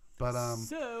 yes. But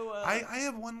so I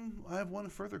have one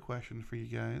further question for you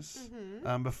guys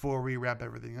Mm-hmm. before we wrap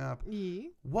everything up. Yeah.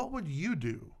 What would you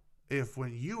do if,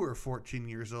 when you were 14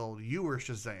 years old, you were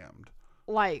Shazammed?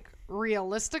 Like,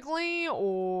 realistically,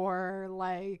 or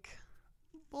like,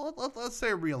 Well, let's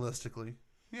say realistically.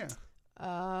 Yeah.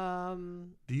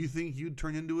 Do you think you'd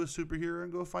turn into a superhero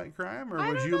and go fight crime, or I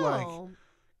would don't you know. like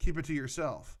keep it to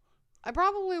yourself? I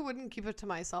probably wouldn't keep it to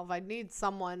myself. I'd need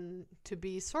someone to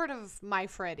be sort of my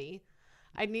Freddy.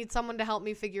 I'd need someone to help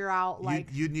me figure out, like,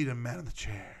 You'd need a man in the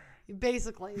chair.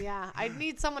 basically, yeah. I'd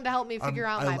need someone to help me figure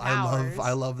out my I powers.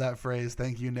 love that phrase.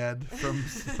 Thank you, Ned, from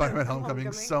Spider-Man Homecoming,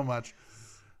 Homecoming. so much.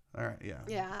 All right, yeah.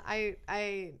 Yeah,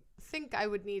 I think I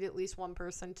would need at least one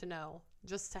person to know,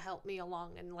 just to help me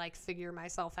along and, like, figure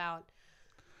myself out.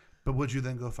 But would you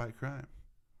then go fight crime?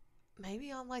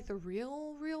 Maybe on, like, the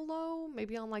real low.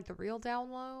 Maybe on, like, the real down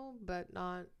low, but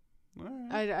not. All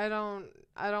right. I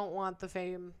don't want the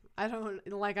fame. I don't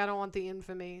want the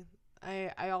infamy.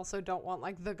 I also don't want,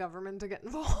 like, the government to get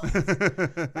involved.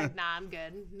 Like, nah, I'm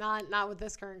good. Not with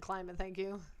this current climate, thank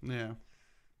you. Yeah.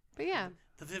 But yeah.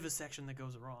 the vivisection that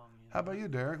goes wrong. How about you,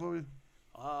 Derek?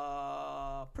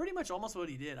 Pretty much almost what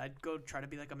he did. I'd go try to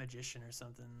be like a magician or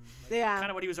something. Like, Yeah. Kind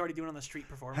of what he was already doing on the street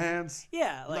performing. Hands.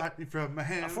 Yeah, like Knock me from my a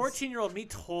hands. 14-year-old me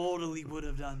totally would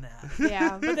have done that.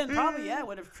 Yeah. But then probably, yeah,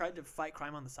 would have tried to fight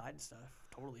crime on the side and stuff.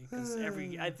 Totally. Because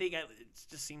I think it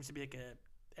just seems to be like it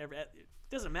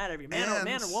doesn't matter if you're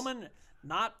man or woman,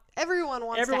 not. Everyone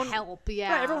wants Everyone- to help.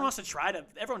 Yeah. Right, everyone wants to try to.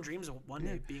 Everyone dreams of one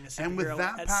day being a superhero And with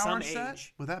that at power some set,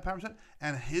 age.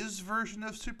 and his version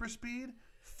of super speed,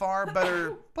 far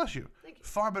better. Bless you.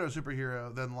 Far better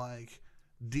superhero than like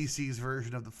DC's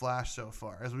version of the Flash so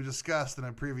far, as we discussed in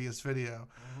a previous video.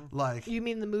 Like, You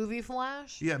mean the movie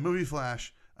Flash? yeah, movie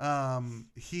Flash.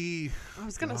 He. I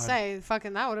was gonna God. say,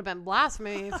 fucking, that would have been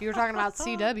blasphemy if you were talking about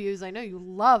CWs. I know you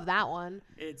love that one.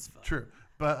 It's fun. True.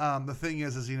 But the thing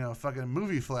is, fucking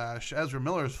movie Flash, Ezra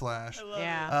Miller's Flash,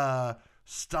 Yeah.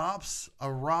 stops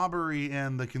a robbery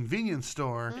in the convenience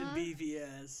store In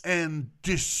BVS. and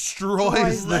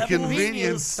destroys the That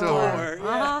convenience store.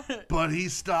 Uh-huh. But he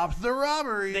stopped the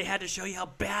robbery. They had to show you how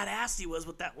badass he was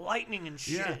with that lightning and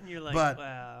shit. Yeah, And you're like, but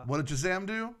wow. what did Shazam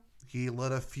do? He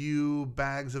let a few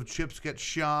bags of chips get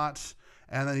shot,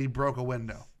 and then he broke a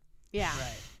window. Yeah.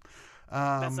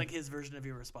 Right. That's like his version of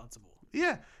irresponsible.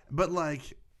 Yeah, but like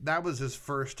that was his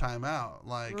first time out,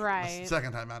 like Right.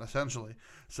 second time out essentially.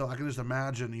 So I can just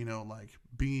imagine, like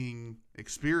being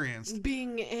experienced.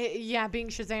 Being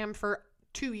Shazam for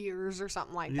 2 years or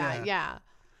something like Yeah. that. Yeah.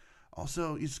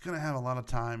 Also, he's gonna have a lot of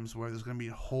times where there's gonna be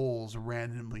holes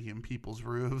randomly in people's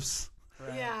roofs.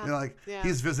 Right. Yeah. Like Yeah.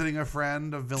 he's visiting a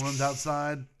friend of villains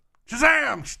outside.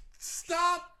 Shazam!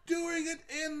 Stop doing it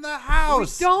in the We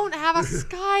house. don't have a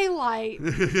skylight.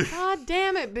 God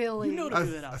damn it, Billy. You know to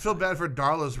do that I feel bad for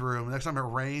Darla's room. Next time it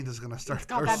rains, it's gonna start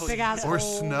got or, that big ass or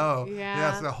hole. snow.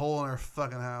 Yeah. It's got a hole in her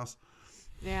fucking house,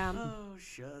 Yeah. Oh,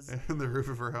 shuz. in the roof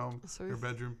of her home, So her we've-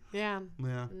 bedroom. Yeah.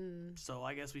 Yeah. So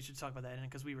I guess we should talk about that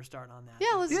because we were starting on that.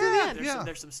 Yeah, let's do Yeah. that.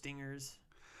 There's some stingers.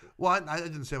 Well, I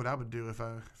didn't say what I would do if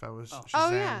I was Oh. Shazam.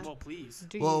 Oh, yeah. Well, please.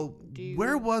 Well, do you,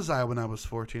 where was I when I was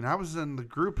 14? I was in the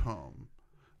group home,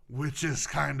 which is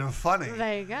kind of funny.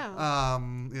 There you go.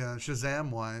 Yeah, Shazam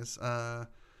wise,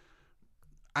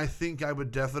 I think I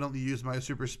would definitely use my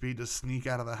super speed to sneak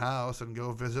out of the house and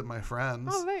go visit my friends.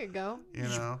 Oh, there you go.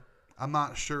 I'm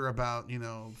not sure about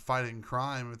fighting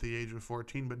crime at the age of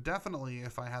 14, but definitely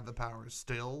if I had the powers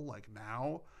still, like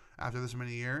now, after this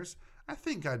many years, I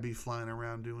think I'd be flying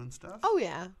around doing stuff. Oh,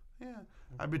 yeah. Yeah,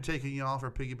 I'd be taking y'all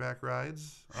for piggyback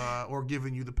rides, or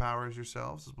giving you the powers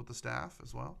yourselves with the staff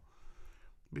as well.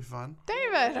 Be fun.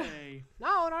 David. Hey.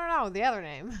 No. The other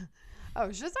name. Oh,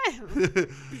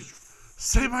 Shazam.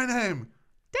 Say my name,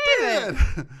 David.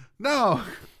 No.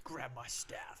 Grab my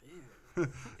staff. Ew.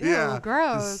 Yeah. Ew,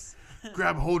 gross. Just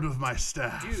grab hold of my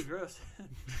staff. Dude, gross.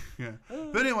 Yeah.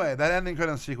 But anyway, that ending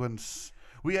credit sequence,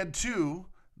 we had two.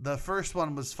 The first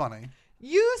one was funny.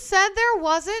 You said there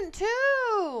wasn't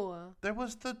two. There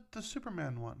was the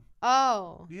Superman one.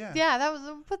 Oh. Yeah. Yeah,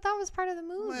 but that was part of the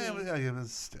movie. Well, it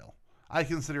was still. I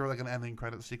consider it like an ending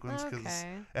credit sequence because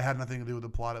Okay. it had nothing to do with the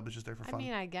plot. It was just there for I fun.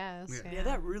 mean, I guess. Yeah. Yeah,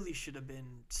 that really should have been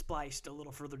spliced a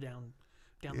little further down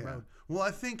the road. Well,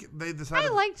 I think they I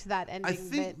decided. liked that ending I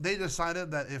think bit. they decided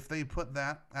that if they put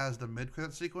that as the mid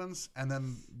credit sequence and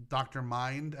then Dr.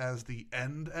 Mind as the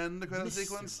end credit Mr.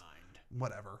 sequence, Mind.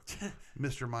 whatever.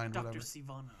 Mr. Mind, Dr. whatever.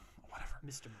 Sivana. Whatever.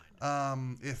 Mr.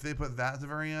 Mind. If they put that at the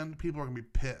very end, people are gonna be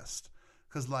pissed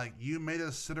because like you made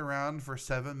us sit around for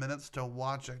 7 minutes to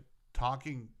watch a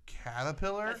talking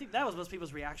caterpillar. I think that was most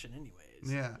people's reaction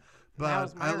anyways. Yeah,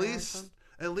 was but my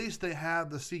at least they had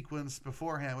the sequence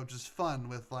beforehand, which is fun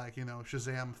with like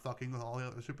Shazam fucking with all the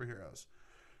other superheroes.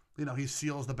 He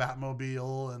seals the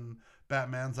Batmobile and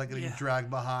Batman's like getting Yeah. dragged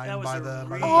behind That was by a the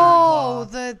really- Oh,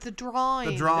 Batclaw. the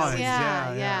drawings. The drawings,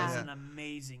 Yeah. yeah. That was an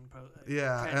amazing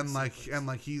Yeah, credit and like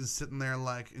sequence. he's sitting there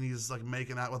and he's like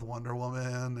making out with Wonder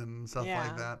Woman and stuff Yeah.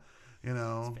 like that. And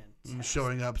fantastic.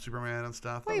 showing up Superman and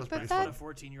stuff. Wait, that was but pretty that-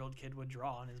 what a 14-year-old kid would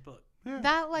draw in his book. fun.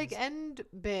 That like end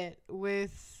bit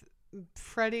with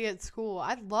Freddy at school.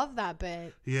 I love that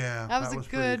bit. Yeah, That was a pretty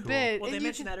good cool. bit. Well, they And you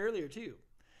mentioned that earlier too.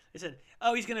 They said,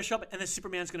 "Oh, he's gonna show up, and then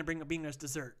Superman's gonna bring us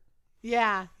dessert,"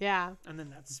 Yeah. and then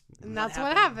that's And that's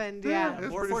what happened. Yeah. It's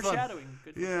More pretty fun. foreshadowing.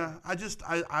 Good Yeah,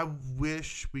 I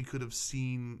wish we could have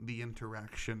seen the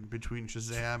interaction between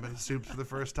Shazam and Supes for the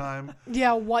first time.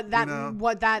 Yeah. What that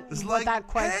It's what like, that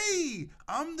question hey,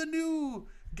 I'm the new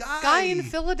guy in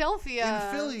Philadelphia.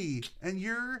 in Philly, and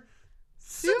you're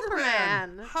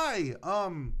Superman. Hi,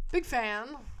 Big fan.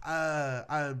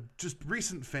 just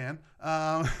recent fan.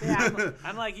 Yeah.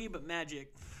 I'm like you, but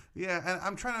magic. Yeah, and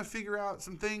I'm trying to figure out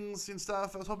some things and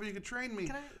stuff. I was hoping you could train me.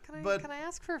 Can I But- can I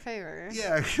ask for a favor?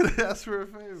 Yeah, can I ask for a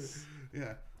favor?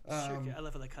 Yeah. Sure, I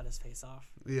love how they cut his face off.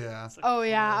 Yeah. It's like, Oh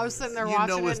yeah, I was sitting there You watching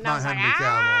know it it's and I not was like, Henry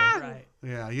ah! Cavill. Right.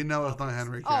 Yeah, you know it's not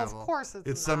Henry Oh, Cavill. of course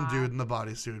it's some not. dude in the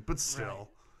bodysuit, but still,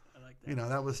 I like that. you know,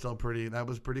 that was still pretty. That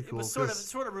was pretty It cool. was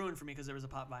sort of ruined for me because there was a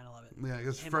pop vinyl of it. Yeah,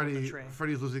 because him on the tray.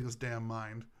 Freddy's losing his damn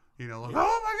mind. You know, like,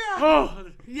 oh my god.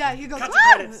 Oh, Yeah, he goes, Cut to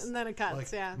ah! credits. And then it cuts.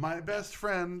 Like, yeah. my best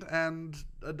friend and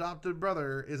adopted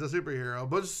brother is a superhero,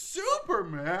 but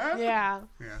Superman. Yeah.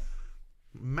 Yeah.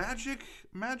 Magic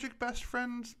best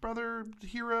friend, brother,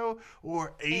 hero,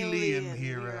 or alien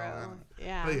hero.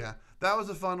 Yeah. But yeah, that was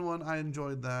a fun one. I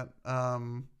enjoyed that.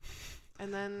 And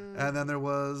then And then there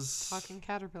was talking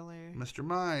caterpillar. Mr.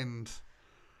 Mind.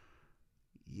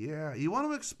 Yeah, you want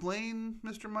to explain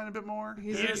Mr. Mind a bit more?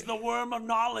 here's the worm of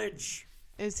knowledge.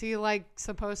 Is he like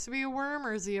supposed to be a worm,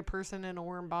 or is he a person in a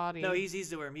worm body? No, he's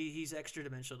the worm. He's extra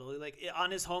dimensional. Like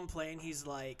on his home plane, he's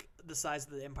like the size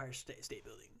of the Empire State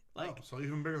Building. Like, Oh, so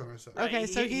even bigger than I said. Okay,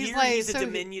 so he's here like- he's a so he-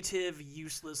 diminutive,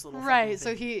 useless little right. fucking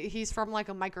So thing. he's from like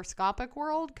a microscopic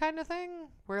world kind of thing,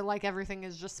 where like everything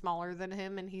is just smaller than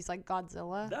him, and he's like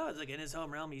Godzilla. No, it's like in his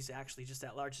home realm, he's actually just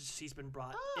that large. It's just he's been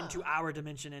brought Ah. into our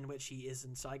dimension in which he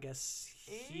isn't. So I guess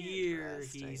here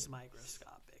Interesting. he's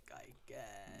microscopic. I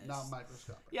guess. Not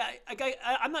microscopic. Yeah,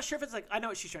 I'm not sure if it's like I know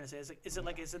what she's trying to say.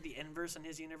 Is it the inverse in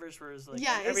his universe where it's like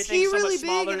Yeah, is everything's he so really much big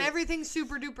smaller? and everything's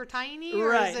super duper tiny? Or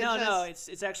Right? Is it No, no, just-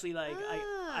 it's actually like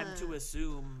I'm to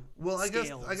assume. Well, I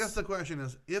scales. guess the question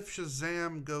is, if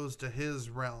Shazam goes to his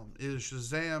realm, is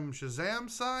Shazam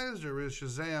sized, or is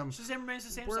Shazam Shazam remains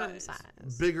the same worm size.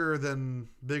 size. bigger than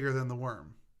the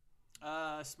worm?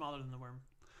 Smaller than the worm.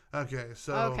 Okay,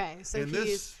 so so in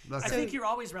this, I okay. think you're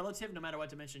always relative, no matter what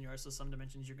dimension you are. So some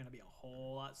dimensions you're going to be a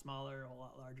whole lot smaller, a whole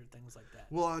lot larger, things like that.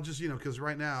 Well, just because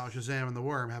right now Shazam and the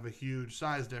worm have a huge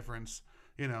size difference.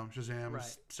 Shazam's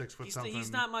Right. 6 foot He's, something,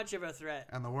 he's not much of a threat.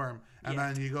 and the worm, and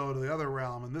Yeah. then you go to the other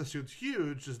realm, and this dude's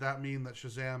huge. Does that mean that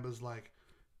Shazam is like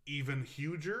even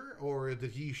huger, or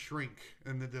did he shrink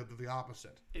and the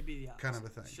opposite? It'd be the opposite. Kind of a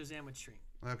thing. Shazam would shrink.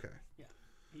 Okay. Yeah.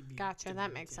 He'd be Gotcha,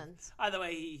 that makes diminutive. sense. Either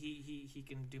way, he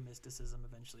can do mysticism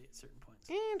eventually at certain points.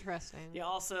 Interesting. Yeah.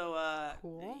 Also,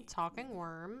 Cool. Talking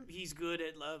worm. he's good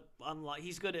at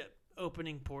he's good at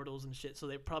opening portals and shit. So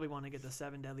they probably want to get the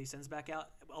 7 deadly sins back out,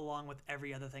 along with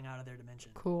every other thing out of their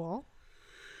dimension. Cool.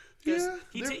 Because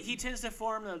Yeah, he tends to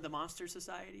form the monster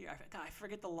society. I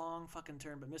forget the long fucking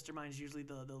term, but Mr. Mind's usually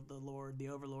the lord, the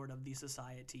overlord of the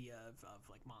society of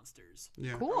like monsters.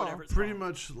 Yeah. Cool. Or whatever it's Pretty called.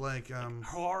 much like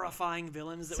Horrifying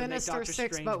villains that Sinister would make Doctor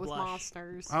Six, Strange but with blush.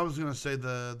 monsters. I was gonna say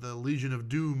the Legion of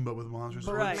Doom, but with monsters.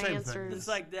 But Right. with Same monsters. thing. It's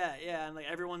like that, yeah, and like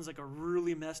everyone's like a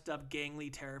really messed up,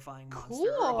 gangly, terrifying monster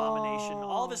or abomination.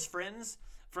 All of his friends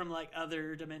from like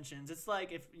other dimensions. It's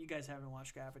like if you guys haven't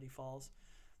watched Gravity Falls,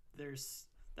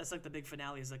 that's like the big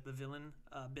finale is like the villain,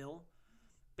 Bill,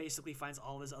 basically finds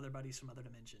all of his other buddies from other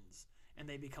dimensions. And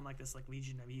they become like this like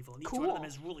Legion of Evil. And each one of them Cool.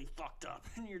 is really fucked up.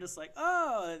 And you're just like,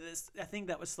 oh, I think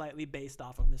that was slightly based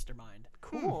off of Mr. Mind.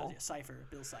 Cool. Yeah, Cypher,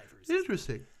 Bill Cyphers.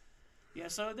 Interesting. Yeah,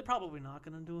 so they're probably not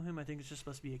going to do him. I think it's just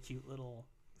supposed to be a cute little...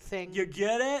 Thing. You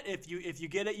get it? If you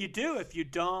get it, you do. If you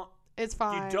don't, It's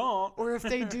fine. you don't. Or if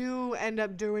they do end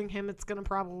up doing him, it's gonna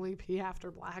probably be after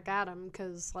Black Adam,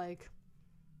 because like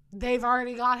they've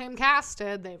already got him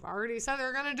casted. They've already said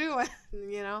they're gonna do it.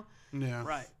 Yeah.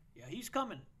 Right. Yeah, he's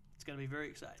coming. It's going to be very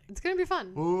exciting. It's gonna be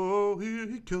fun. Oh, here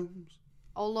he comes.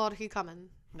 Oh Lord, he coming.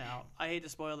 Now, I hate to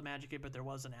spoil the magic, but there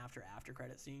was an after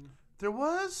credit scene. There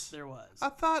was. There was. I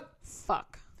thought.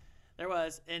 Fuck. There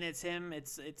was, and it's him,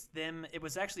 it's them. It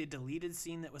was actually a deleted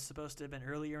scene that was supposed to have been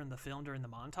earlier in the film during the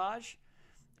montage,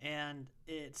 and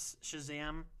it's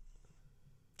Shazam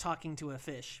talking to a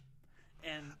fish,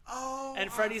 and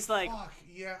And Freddy's like, fuck.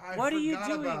 Yeah, I "What are you forgot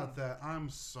doing?" about that. I'm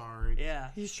sorry. yeah,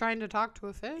 He's trying to talk to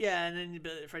a fish. yeah, and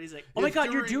then Freddy's like, "Oh my It's god,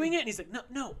 you're during- doing it!" And he's like,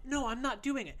 "No, I'm not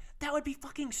doing it. That would be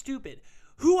fucking stupid.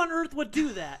 Who on earth would do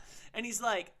that?" And he's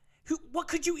like, "What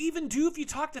could you even do if you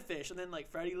talk to fish?" And then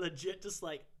like Freddy legit just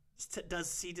like.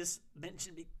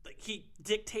 He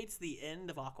dictates the end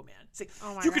of Aquaman. It's like,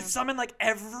 Oh my you could God. summon like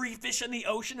every fish in the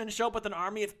ocean and show up with an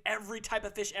army of every type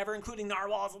of fish ever, including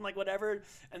narwhals and like whatever.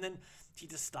 And then he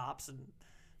just stops and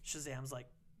Shazam's like,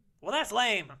 well, that's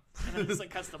lame. And then just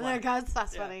like cuts the Oh black. my God,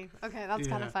 that's Yeah. funny. Okay, that's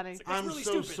kind Yeah. of funny. It's I'm really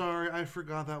so stupid. sorry. I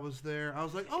forgot that was there. I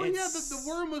was like, oh yeah, It's- the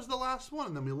worm was the last one,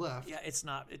 and then we left. Yeah, it's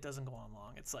not. It doesn't go on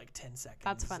long. It's like 10 seconds.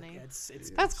 That's funny. Yeah, it's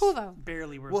That's cool though.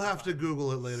 barely worth. We'll the have to time.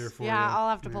 Google it later for you. Yeah, I'll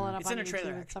have to pull it up It's on in a trailer,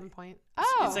 YouTube at actually. some point.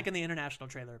 Oh, It's like in the international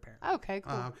trailer apparently. okay,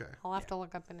 cool. Oh, okay. I'll have to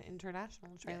look up an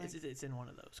international Yeah, trailer. it's in one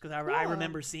of those because I Cool.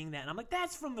 remember seeing that and I'm like,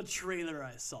 that's from the trailer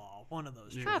I saw. One of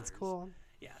those. Trailers. That's cool.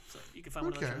 Yeah, so you can find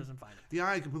one of Okay. those shows and find it. Yeah,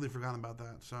 I completely forgot about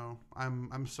that. So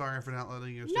I'm sorry for not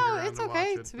letting you stick No, around it's to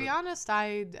okay. watch it. To be honest,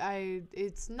 I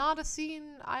it's not a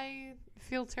scene I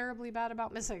feel terribly bad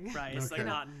about missing. Right, it's like Okay.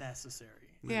 not necessary.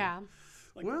 Yeah.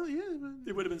 Like, Well, yeah. but-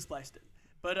 it would have been spliced in.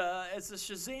 But it's a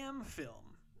Shazam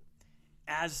film.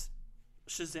 As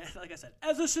Shazam, like I said,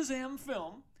 as a Shazam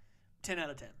film, 10 out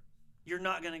of 10. You're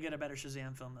not gonna get a better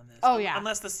Shazam film than this. Oh, yeah.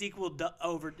 Unless the sequel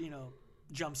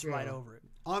jumps right over it.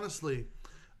 Honestly,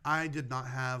 I did not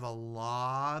have a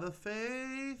lot of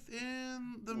faith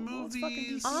in the Well, it's fucking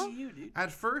movies DCU, dude.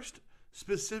 at first,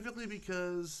 specifically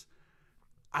because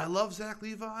I love Zach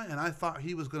Levi and I thought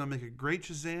he was going to make a great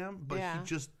Shazam, but Yeah. he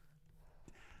just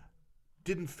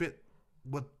didn't fit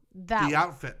what That the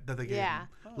outfit that they gave Yeah. him.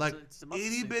 Oh, Like it's a muscle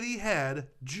itty suit. bitty head,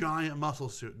 giant muscle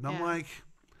suit, and I'm Yeah. like,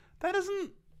 that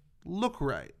doesn't look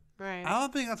right. Right. I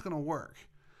don't think that's going to work.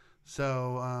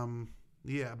 So,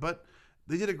 yeah, but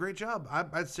they did a great job.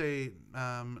 I'd say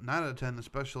 9 out of 10,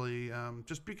 especially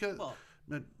just because Well-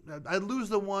 I'd lose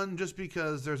the one just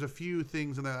because there's a few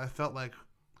things in there I felt like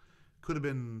could have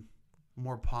been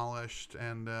more polished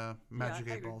and magic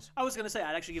I 8 agree. balls. I was gonna say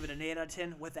I'd actually give it an 8 out of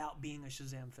 10 without being a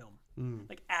Shazam film. Mm.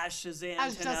 Like as Shazam,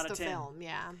 As 10 out just of a 10. film,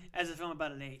 yeah. As a film,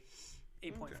 about an 8,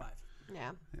 8.5.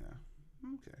 Yeah.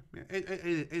 Yeah. Okay.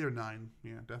 Yeah. 8 or 9.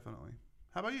 Yeah, definitely.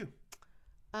 How about you?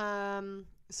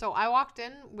 So I walked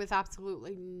in with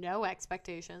absolutely no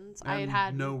expectations. I And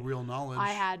had no real knowledge. I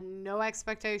had no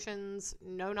expectations,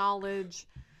 no knowledge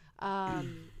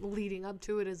leading up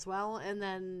to it as well. And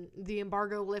then the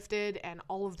embargo lifted, and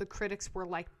all of the critics were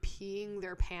like peeing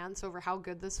their pants over how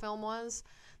good this film was.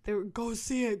 They were, go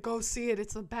see it.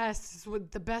 It's the best.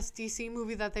 It's the best DC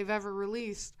movie that they've ever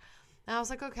released. And I was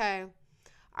like, okay,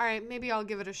 all right, maybe I'll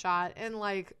give it a shot. And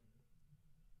like,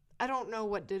 I don't know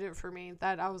what did it for me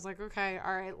that I was like, okay,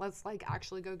 all right, let's like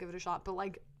actually go give it a shot. But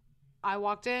like, I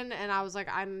walked in and I was like,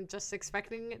 I'm just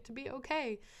expecting it to be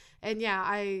okay. And yeah,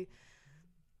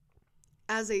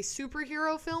 as a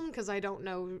superhero film, because I don't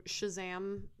know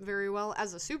Shazam very well,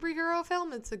 as a superhero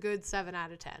film, it's a good 7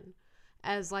 out of 10.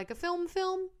 As like a film,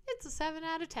 it's a 7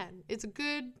 out of 10. It's a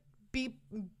good B.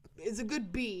 It's a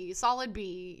good B, solid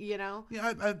B. You know.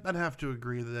 Yeah, I'd have to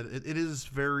agree that it is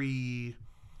very.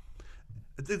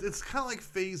 It's kind of like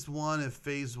Phase 1 if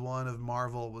Phase 1 of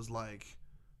Marvel was like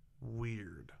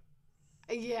weird.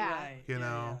 Yeah. Right. You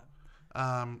yeah,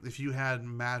 know? If you had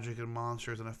magic and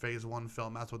monsters in a Phase 1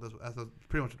 film, that's what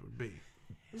pretty much it would be.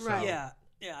 Right. Yeah.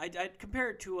 Yeah, I'd compare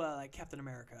it to like Captain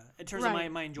America in terms of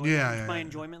Right. my enjoyment, Yeah.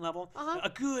 enjoyment level. Uh-huh. A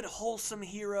good wholesome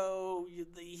hero.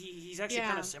 He's actually Yeah.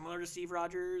 kind of similar to Steve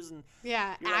Rogers, and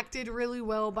Yeah, You're like- acted really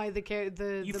well by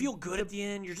the you feel good at the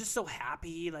end. You're just so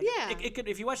happy. Like Yeah. it could,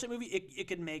 if you watch that movie, it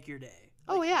could make your day.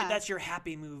 Oh, Like, yeah. that's your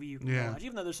happy movie you can Yeah. watch,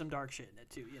 even though there's some dark shit in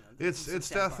it too. You know, It's some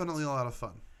sad parts. definitely a lot of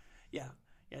fun. Yeah.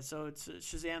 So it's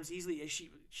Shazam's easily.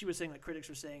 She was saying, like, critics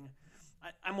were saying.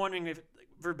 I'm wondering if like,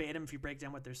 verbatim, if you break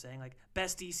down what they're saying, like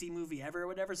best DC movie ever or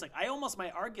whatever. It's like I almost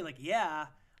might argue, like, yeah,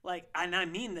 like, and I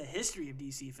mean the history of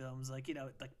DC films, like, you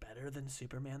know, like better than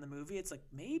Superman the movie. It's like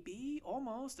maybe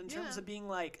almost in terms Yeah. of being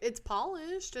like, It's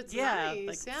polished. It's yeah, nice.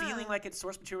 like Yeah. feeling like it's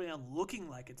source material and looking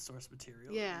like it's source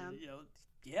material. Yeah. You know,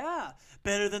 yeah,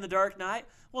 better than the Dark Knight.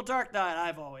 Well, Dark Knight,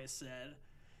 I've always said,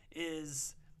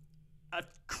 is a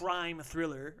crime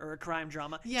thriller or a crime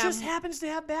drama. Yeah. Just happens to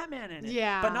have Batman in it.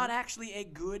 Yeah. But not actually a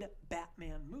good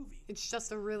Batman movie. It's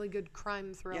just a really good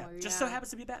crime thriller. Yeah. Just so happens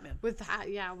to be Batman. with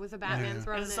with a Batman Yeah.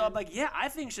 thrown And so I'm in. like, yeah, I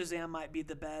think Shazam might be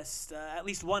the best, at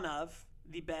least one of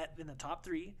the bet in the top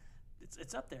 3.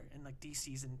 It's up there in like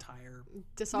DC's entire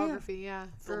Discography, yeah,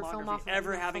 for filmography,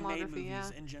 ever having made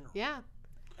movies in general. Yeah,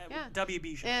 yeah.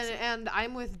 WB should I say. And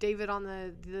I'm with David on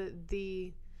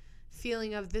the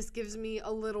feeling of this gives me a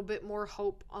little bit more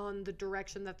hope on the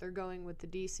direction that they're going with the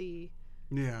DC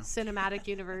Yeah. cinematic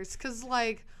universe, because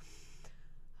like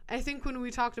I think when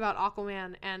we talked about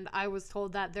Aquaman and I was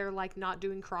told that they're like not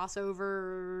doing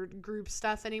crossover group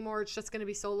stuff anymore, it's just going to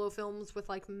be solo films with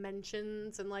like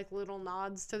mentions and like little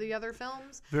nods to the other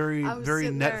films. Very I was very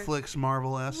sitting there- Netflix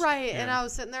Marvel-esque. Right, and Yeah. I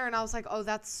was sitting there and I was like, "Oh,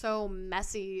 that's so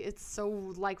messy. It's so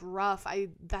like rough.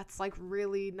 That's like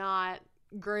really not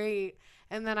great."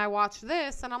 And then I watched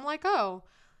this and I'm like, "Oh,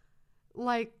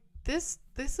 like this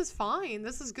is fine.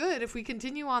 This is good. If we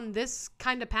continue on this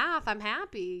kind of path, I'm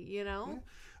happy, you know?"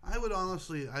 I would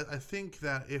honestly, I think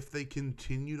that if they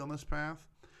continued on this path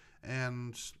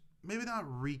and maybe not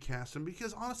recast him,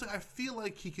 because honestly, I feel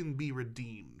like he can be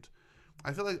redeemed.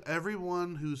 I feel like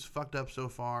everyone who's fucked up so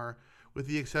far, with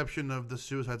the exception of the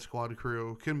Suicide Squad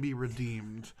crew, can be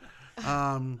redeemed.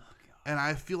 And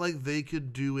I feel like they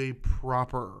could do a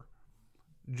proper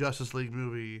Justice League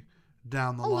movie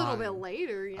down the A line. little bit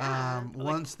later, yeah.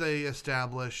 Once they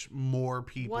establish more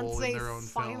people Once in they their own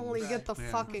finally films. get the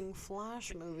Yeah. fucking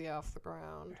Flash movie off the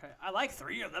ground. I like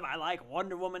 3 of them. I like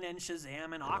Wonder Woman and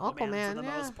Shazam and Aquaman, Aquaman, for the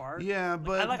yeah. most part. Yeah,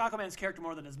 but I like Aquaman's character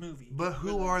more than his movie. but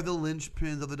who are the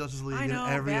linchpins of the Justice League I know,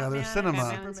 in every other Batman, cinema?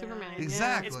 Batman and Superman, yeah.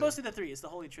 Exactly. It's mostly the 3. It's the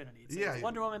Holy Trinity. It's Yeah.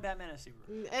 Wonder Woman, Batman, and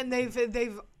Superman. And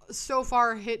they've so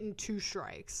far hit in 2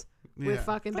 strikes with Yeah.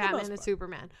 fucking For the Batman most and part.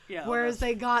 Superman. Yeah, Whereas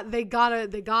they got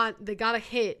a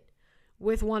hit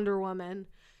with Wonder Woman,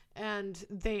 and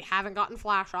they haven't gotten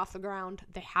Flash off the ground.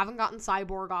 They haven't gotten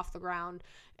Cyborg off the ground.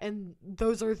 And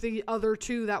those are the other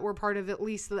 2 that were part of at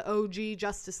least the OG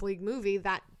Justice League movie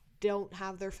that don't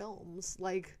have their films.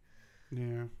 Like,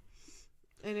 Yeah.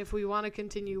 and if we want to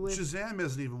continue with Shazam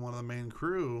isn't even one of the main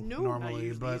crew No.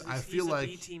 normally, but I feel like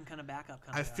B-team kind of backup.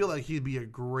 Kind I of feel like he'd be a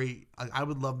great. I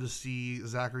would love to see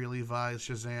Zachary Levi's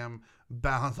Shazam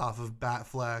bounce off of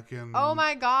Batfleck and. oh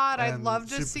my god, I'd and love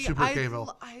to Sup- see. Super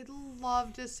Cable. I'd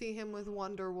love to see him with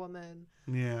Wonder Woman.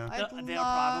 Yeah. I'd They'll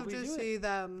love probably to do it. see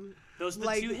them Those are the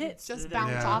like 2 hits. just that are-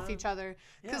 bounce Yeah. off each other.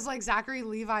 Because Yeah. like Zachary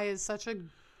Levi is such a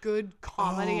good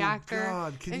comedy Oh, actor,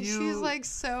 God, can and you- she's like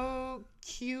so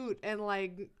cute and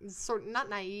like sort not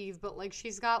naive, but like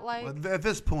she's got like At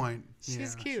this point, she's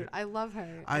yeah, cute. I love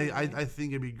her. I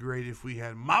think it'd be great if we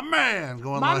had my man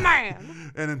going My like,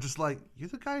 man. and then just like you're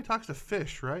the guy who talks to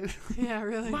fish, right? Yeah,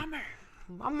 really. My man.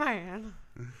 My man.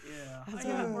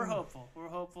 Yeah, we're hopeful. We're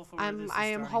hopeful for. Where this is I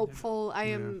am starting to hopeful. I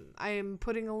am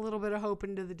putting a little bit of hope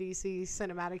into the DC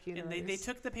cinematic go. universe. And they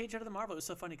took the page out of the Marvel. It was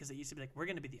so funny because they used to be like, "We're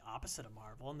going to be the opposite of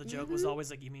Marvel," and the joke Mm-hmm. was always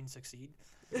like, "You mean succeed?"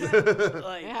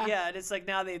 Like, Yeah. yeah, and it's like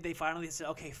now they finally said,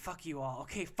 "Okay, fuck you all.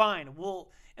 Okay, fine. We'll."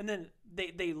 And then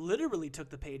they literally took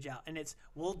the page out, and it's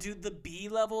we'll do the B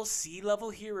level, C level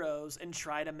heroes and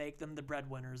try to make them the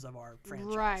breadwinners of our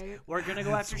franchise. Right. We're gonna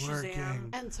go That's after Shazam. working.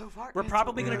 And so far, We're it's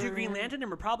probably going to do working. Green Lantern, and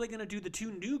we're probably going to do the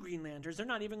 2 new Green Lanterns. They're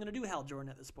not even going to do Hal Jordan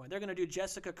at this point. They're going to do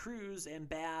Jessica Cruz and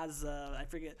Baz. I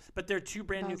forget, but they're 2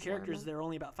 brand new Baz characters. Luhrmann. They're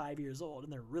only about 5 years old,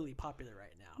 and they're really popular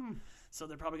right now. So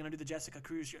they're probably going to do the Jessica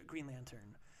Cruz Green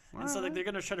Lantern, and so like, they're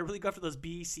going to try to really go after those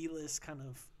B, C list kind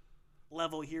of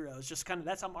level heroes. Just kind of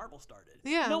that's how Marvel started.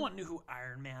 Yeah. No one knew who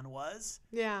Iron Man was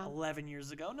Yeah. 11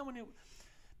 years ago. No one knew.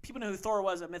 People know who Thor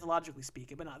was, mythologically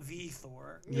speaking, but not the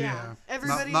Thor. Yeah.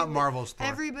 Everybody not Marvel's Thor.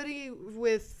 Everybody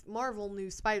with Marvel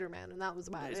knew Spider-Man, and that was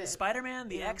about it. Spider-Man,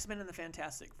 the Yeah. X-Men, and the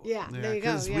Fantastic Four. Yeah, Yeah, there you go.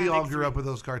 because Yeah. we all Big grew up three. with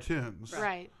those cartoons.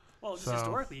 Right. Well, just So-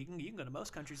 historically, you can go to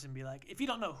most countries and be like, if you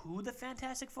don't know who the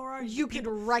Fantastic Four are, You could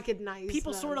recognize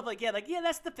people them. sort of like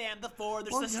that's the Four.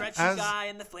 There's Well, the yeah, stretchy as- guy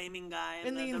and the flaming guy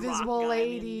And the the invisible rock guy,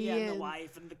 lady and the and-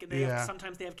 wife, and Yeah.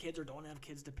 sometimes they have kids or don't have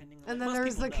kids depending. on And then most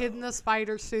there's people the kid know. in the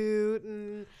spider suit,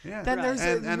 and Yeah. then Right.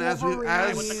 there's And as we- Wolverine.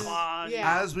 as- with the claws.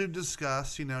 Yeah. As we've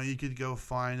discussed, you could go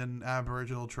find an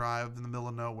Aboriginal tribe in the middle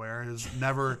of nowhere who's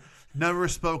never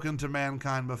spoken to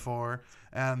mankind before,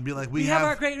 and be like, We have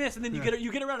our greatness, and then you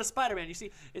get around a Spider-Man. You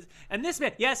see, and this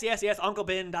man, yes, Uncle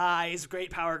Ben dies.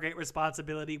 Great power, great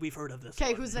responsibility. We've heard of this.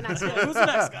 Okay, one. who's the next Yeah, one? who's the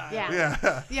next guy? Yeah.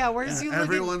 Yeah. Yeah, whereas you look at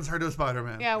Everyone's heard of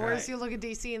Spider-Man. whereas Right. you look at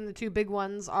DC, and the 2 big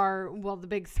ones are the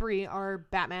big 3 are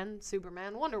Batman,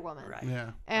 Superman, Wonder Woman. Right.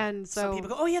 Yeah. And so Some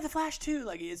people go, oh yeah, the Flash too.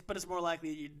 But it's more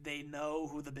likely they know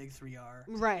who the big 3 are,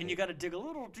 Right. And you got to dig a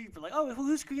little deeper. Like, oh,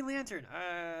 who's Green Lantern?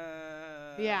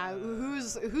 yeah,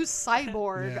 who's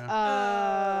Cyborg?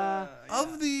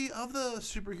 Of the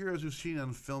superheroes we've seen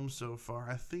on film so far,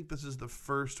 I think this is the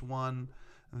first one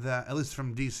that, at least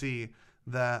from DC,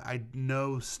 that I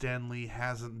know Stan Lee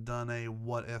hasn't done a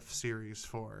what if series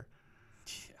for.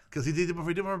 Because he did one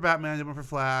for Batman, he did one for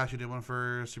Flash, he did one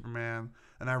for Superman,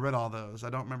 and I read all those. I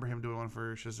don't remember him doing one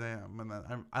for Shazam,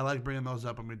 and I like bringing those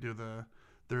up when we do the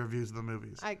reviews of the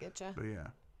movies. I get you. But yeah.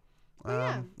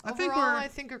 Yeah. I think Overall, we're I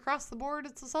think across the board,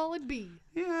 it's a solid B.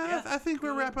 yeah. I think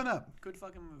we're wrapping up. Good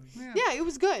fucking movie. Yeah, it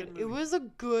was good. Good It movie. was a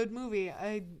good movie.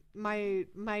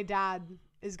 My dad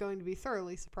is going to be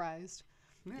thoroughly surprised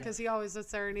because he always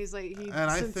sits there and he's like,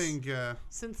 I think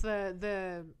since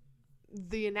the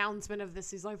announcement of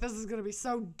this, he's like, this is gonna be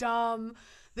so dumb.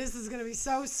 This is gonna be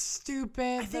so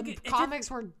stupid. think The it did-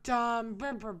 comics were dumb.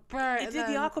 Brr, brr, brr. It And did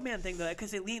the then- Aquaman thing though, because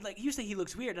they lean like you say he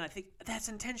looks weird, and I think that's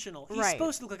intentional. He's Right.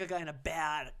 supposed to look like a guy in a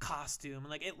bad costume,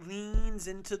 like it leans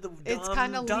into the. It's dumb,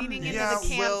 kinda dumbness. leaning into yeah, the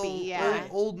campy, well, yeah.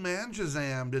 old man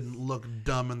Shazam didn't look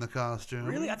dumb in the costume.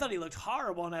 Really, I thought he looked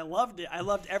horrible, and I loved it. I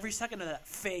loved every second of that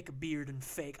fake beard and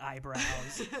fake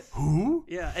eyebrows. Who?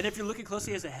 Yeah, and if you're looking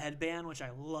closely, he has a headband, which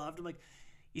I loved. I'm like,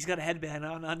 He's got a headband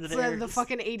on under It's there. the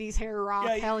fucking 80s hair rock.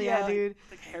 Yeah, Hell yeah, dude.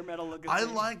 Like hair metal looking. I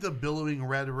thing. like the billowing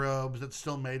red robes that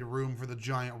still made room for the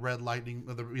giant red lightning,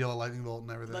 the yellow lightning bolt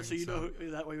and everything. That's so you know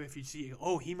that way if you see,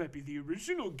 oh, he might be the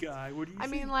original guy. What do you I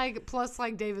think? mean, like, plus,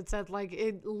 like David said, like,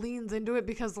 it leans into it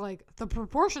because, like, the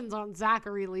proportions on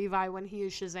Zachary Levi when he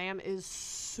is Shazam is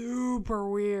super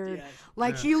weird. Yeah,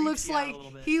 like, yeah. he Creeps looks you out a like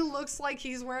little bit. he looks like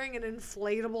he's wearing an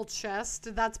inflatable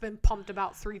chest that's been pumped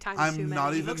about 3 times I'm too many.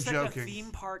 not He even looks like joking. a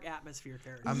theme park atmosphere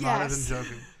character. I'm not even Yes.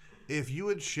 joking. If you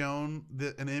had shown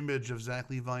an image of Zach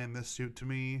Levi in this suit to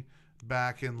me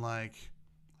back in like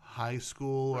high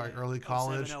school or early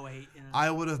college, 07, 08, you know. I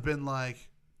would have been like,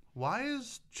 why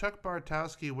is Chuck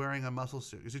Bartowski wearing a muscle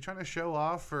suit? Is he trying to show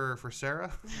off for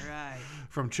Sarah? Right.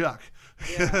 From Chuck.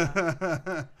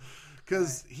 Yeah.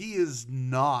 Because he is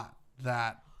not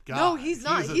that guy. No, he's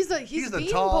not. He's a tall,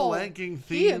 beanpole. lanking,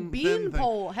 thin, He a thin thing.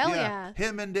 beanpole. Hell yeah.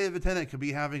 Him and David Tennant could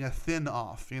be having a thin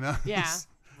off, you know? Yeah.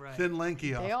 Right. Thin,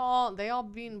 lanky off. They all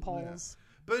bean poles.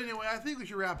 But anyway, I think we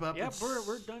should wrap up. Yep, It's-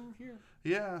 we're done here.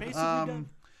 Yeah. basically done.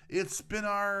 It's been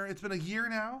a year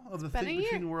now of the been Think a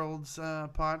year. Between Worlds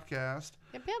podcast.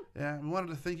 Yep. Yeah, we wanted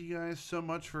to thank you guys so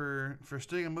much for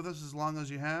sticking with us as long as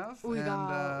you have. We and,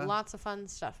 got lots of fun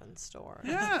stuff in store.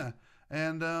 yeah,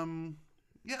 and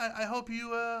I hope you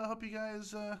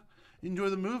guys enjoy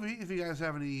the movie. If you guys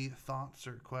have any thoughts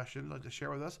or questions you'd like to share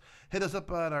with us, hit us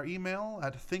up at our email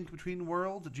at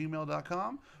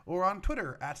thinkbetweenworlds@gmail.com or on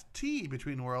Twitter at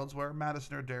 @tbetweenworlds, where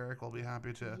Madison or Derek will be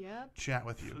happy to Yep. chat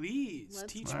with you. Please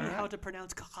Let's teach do me it. how to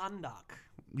pronounce Kahndaq.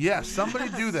 Yes, somebody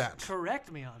do that.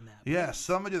 Correct me on that. Yes,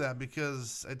 somebody do that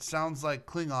because it sounds like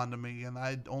Klingon to me, and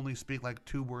I only speak like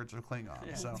 2 words of Klingon.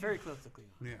 Yeah, So it's very close to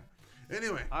Klingon. yeah.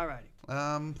 Anyway, Alrighty.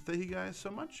 thank you guys so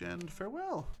much, and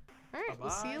farewell. All right. We'll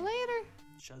see you Bye-bye. later.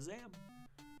 Shazam.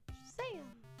 Sam.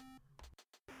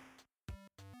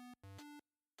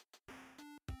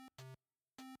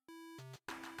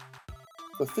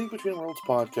 The Think Between Worlds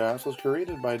podcast was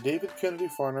created by David Kennedy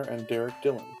Farner and Derek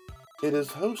Dillon. It is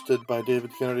hosted by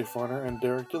David Kennedy Farner and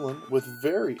Derek Dillon with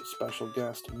very special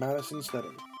guest Madison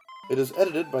Snedden. It is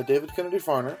edited by David Kennedy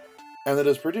Farner, and it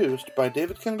is produced by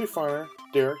David Kennedy Farner,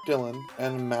 Derek Dillon,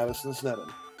 and Madison Snedden.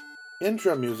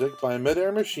 Intro music by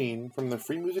Midair Machine from the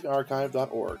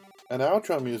freemusicarchive.org, and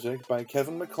outro music by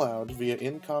Kevin MacLeod via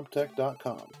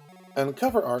incomptech.com, and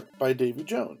cover art by Davy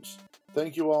Jones.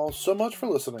 Thank you all so much for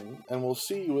listening, and we'll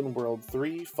see you in World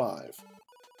 3-5.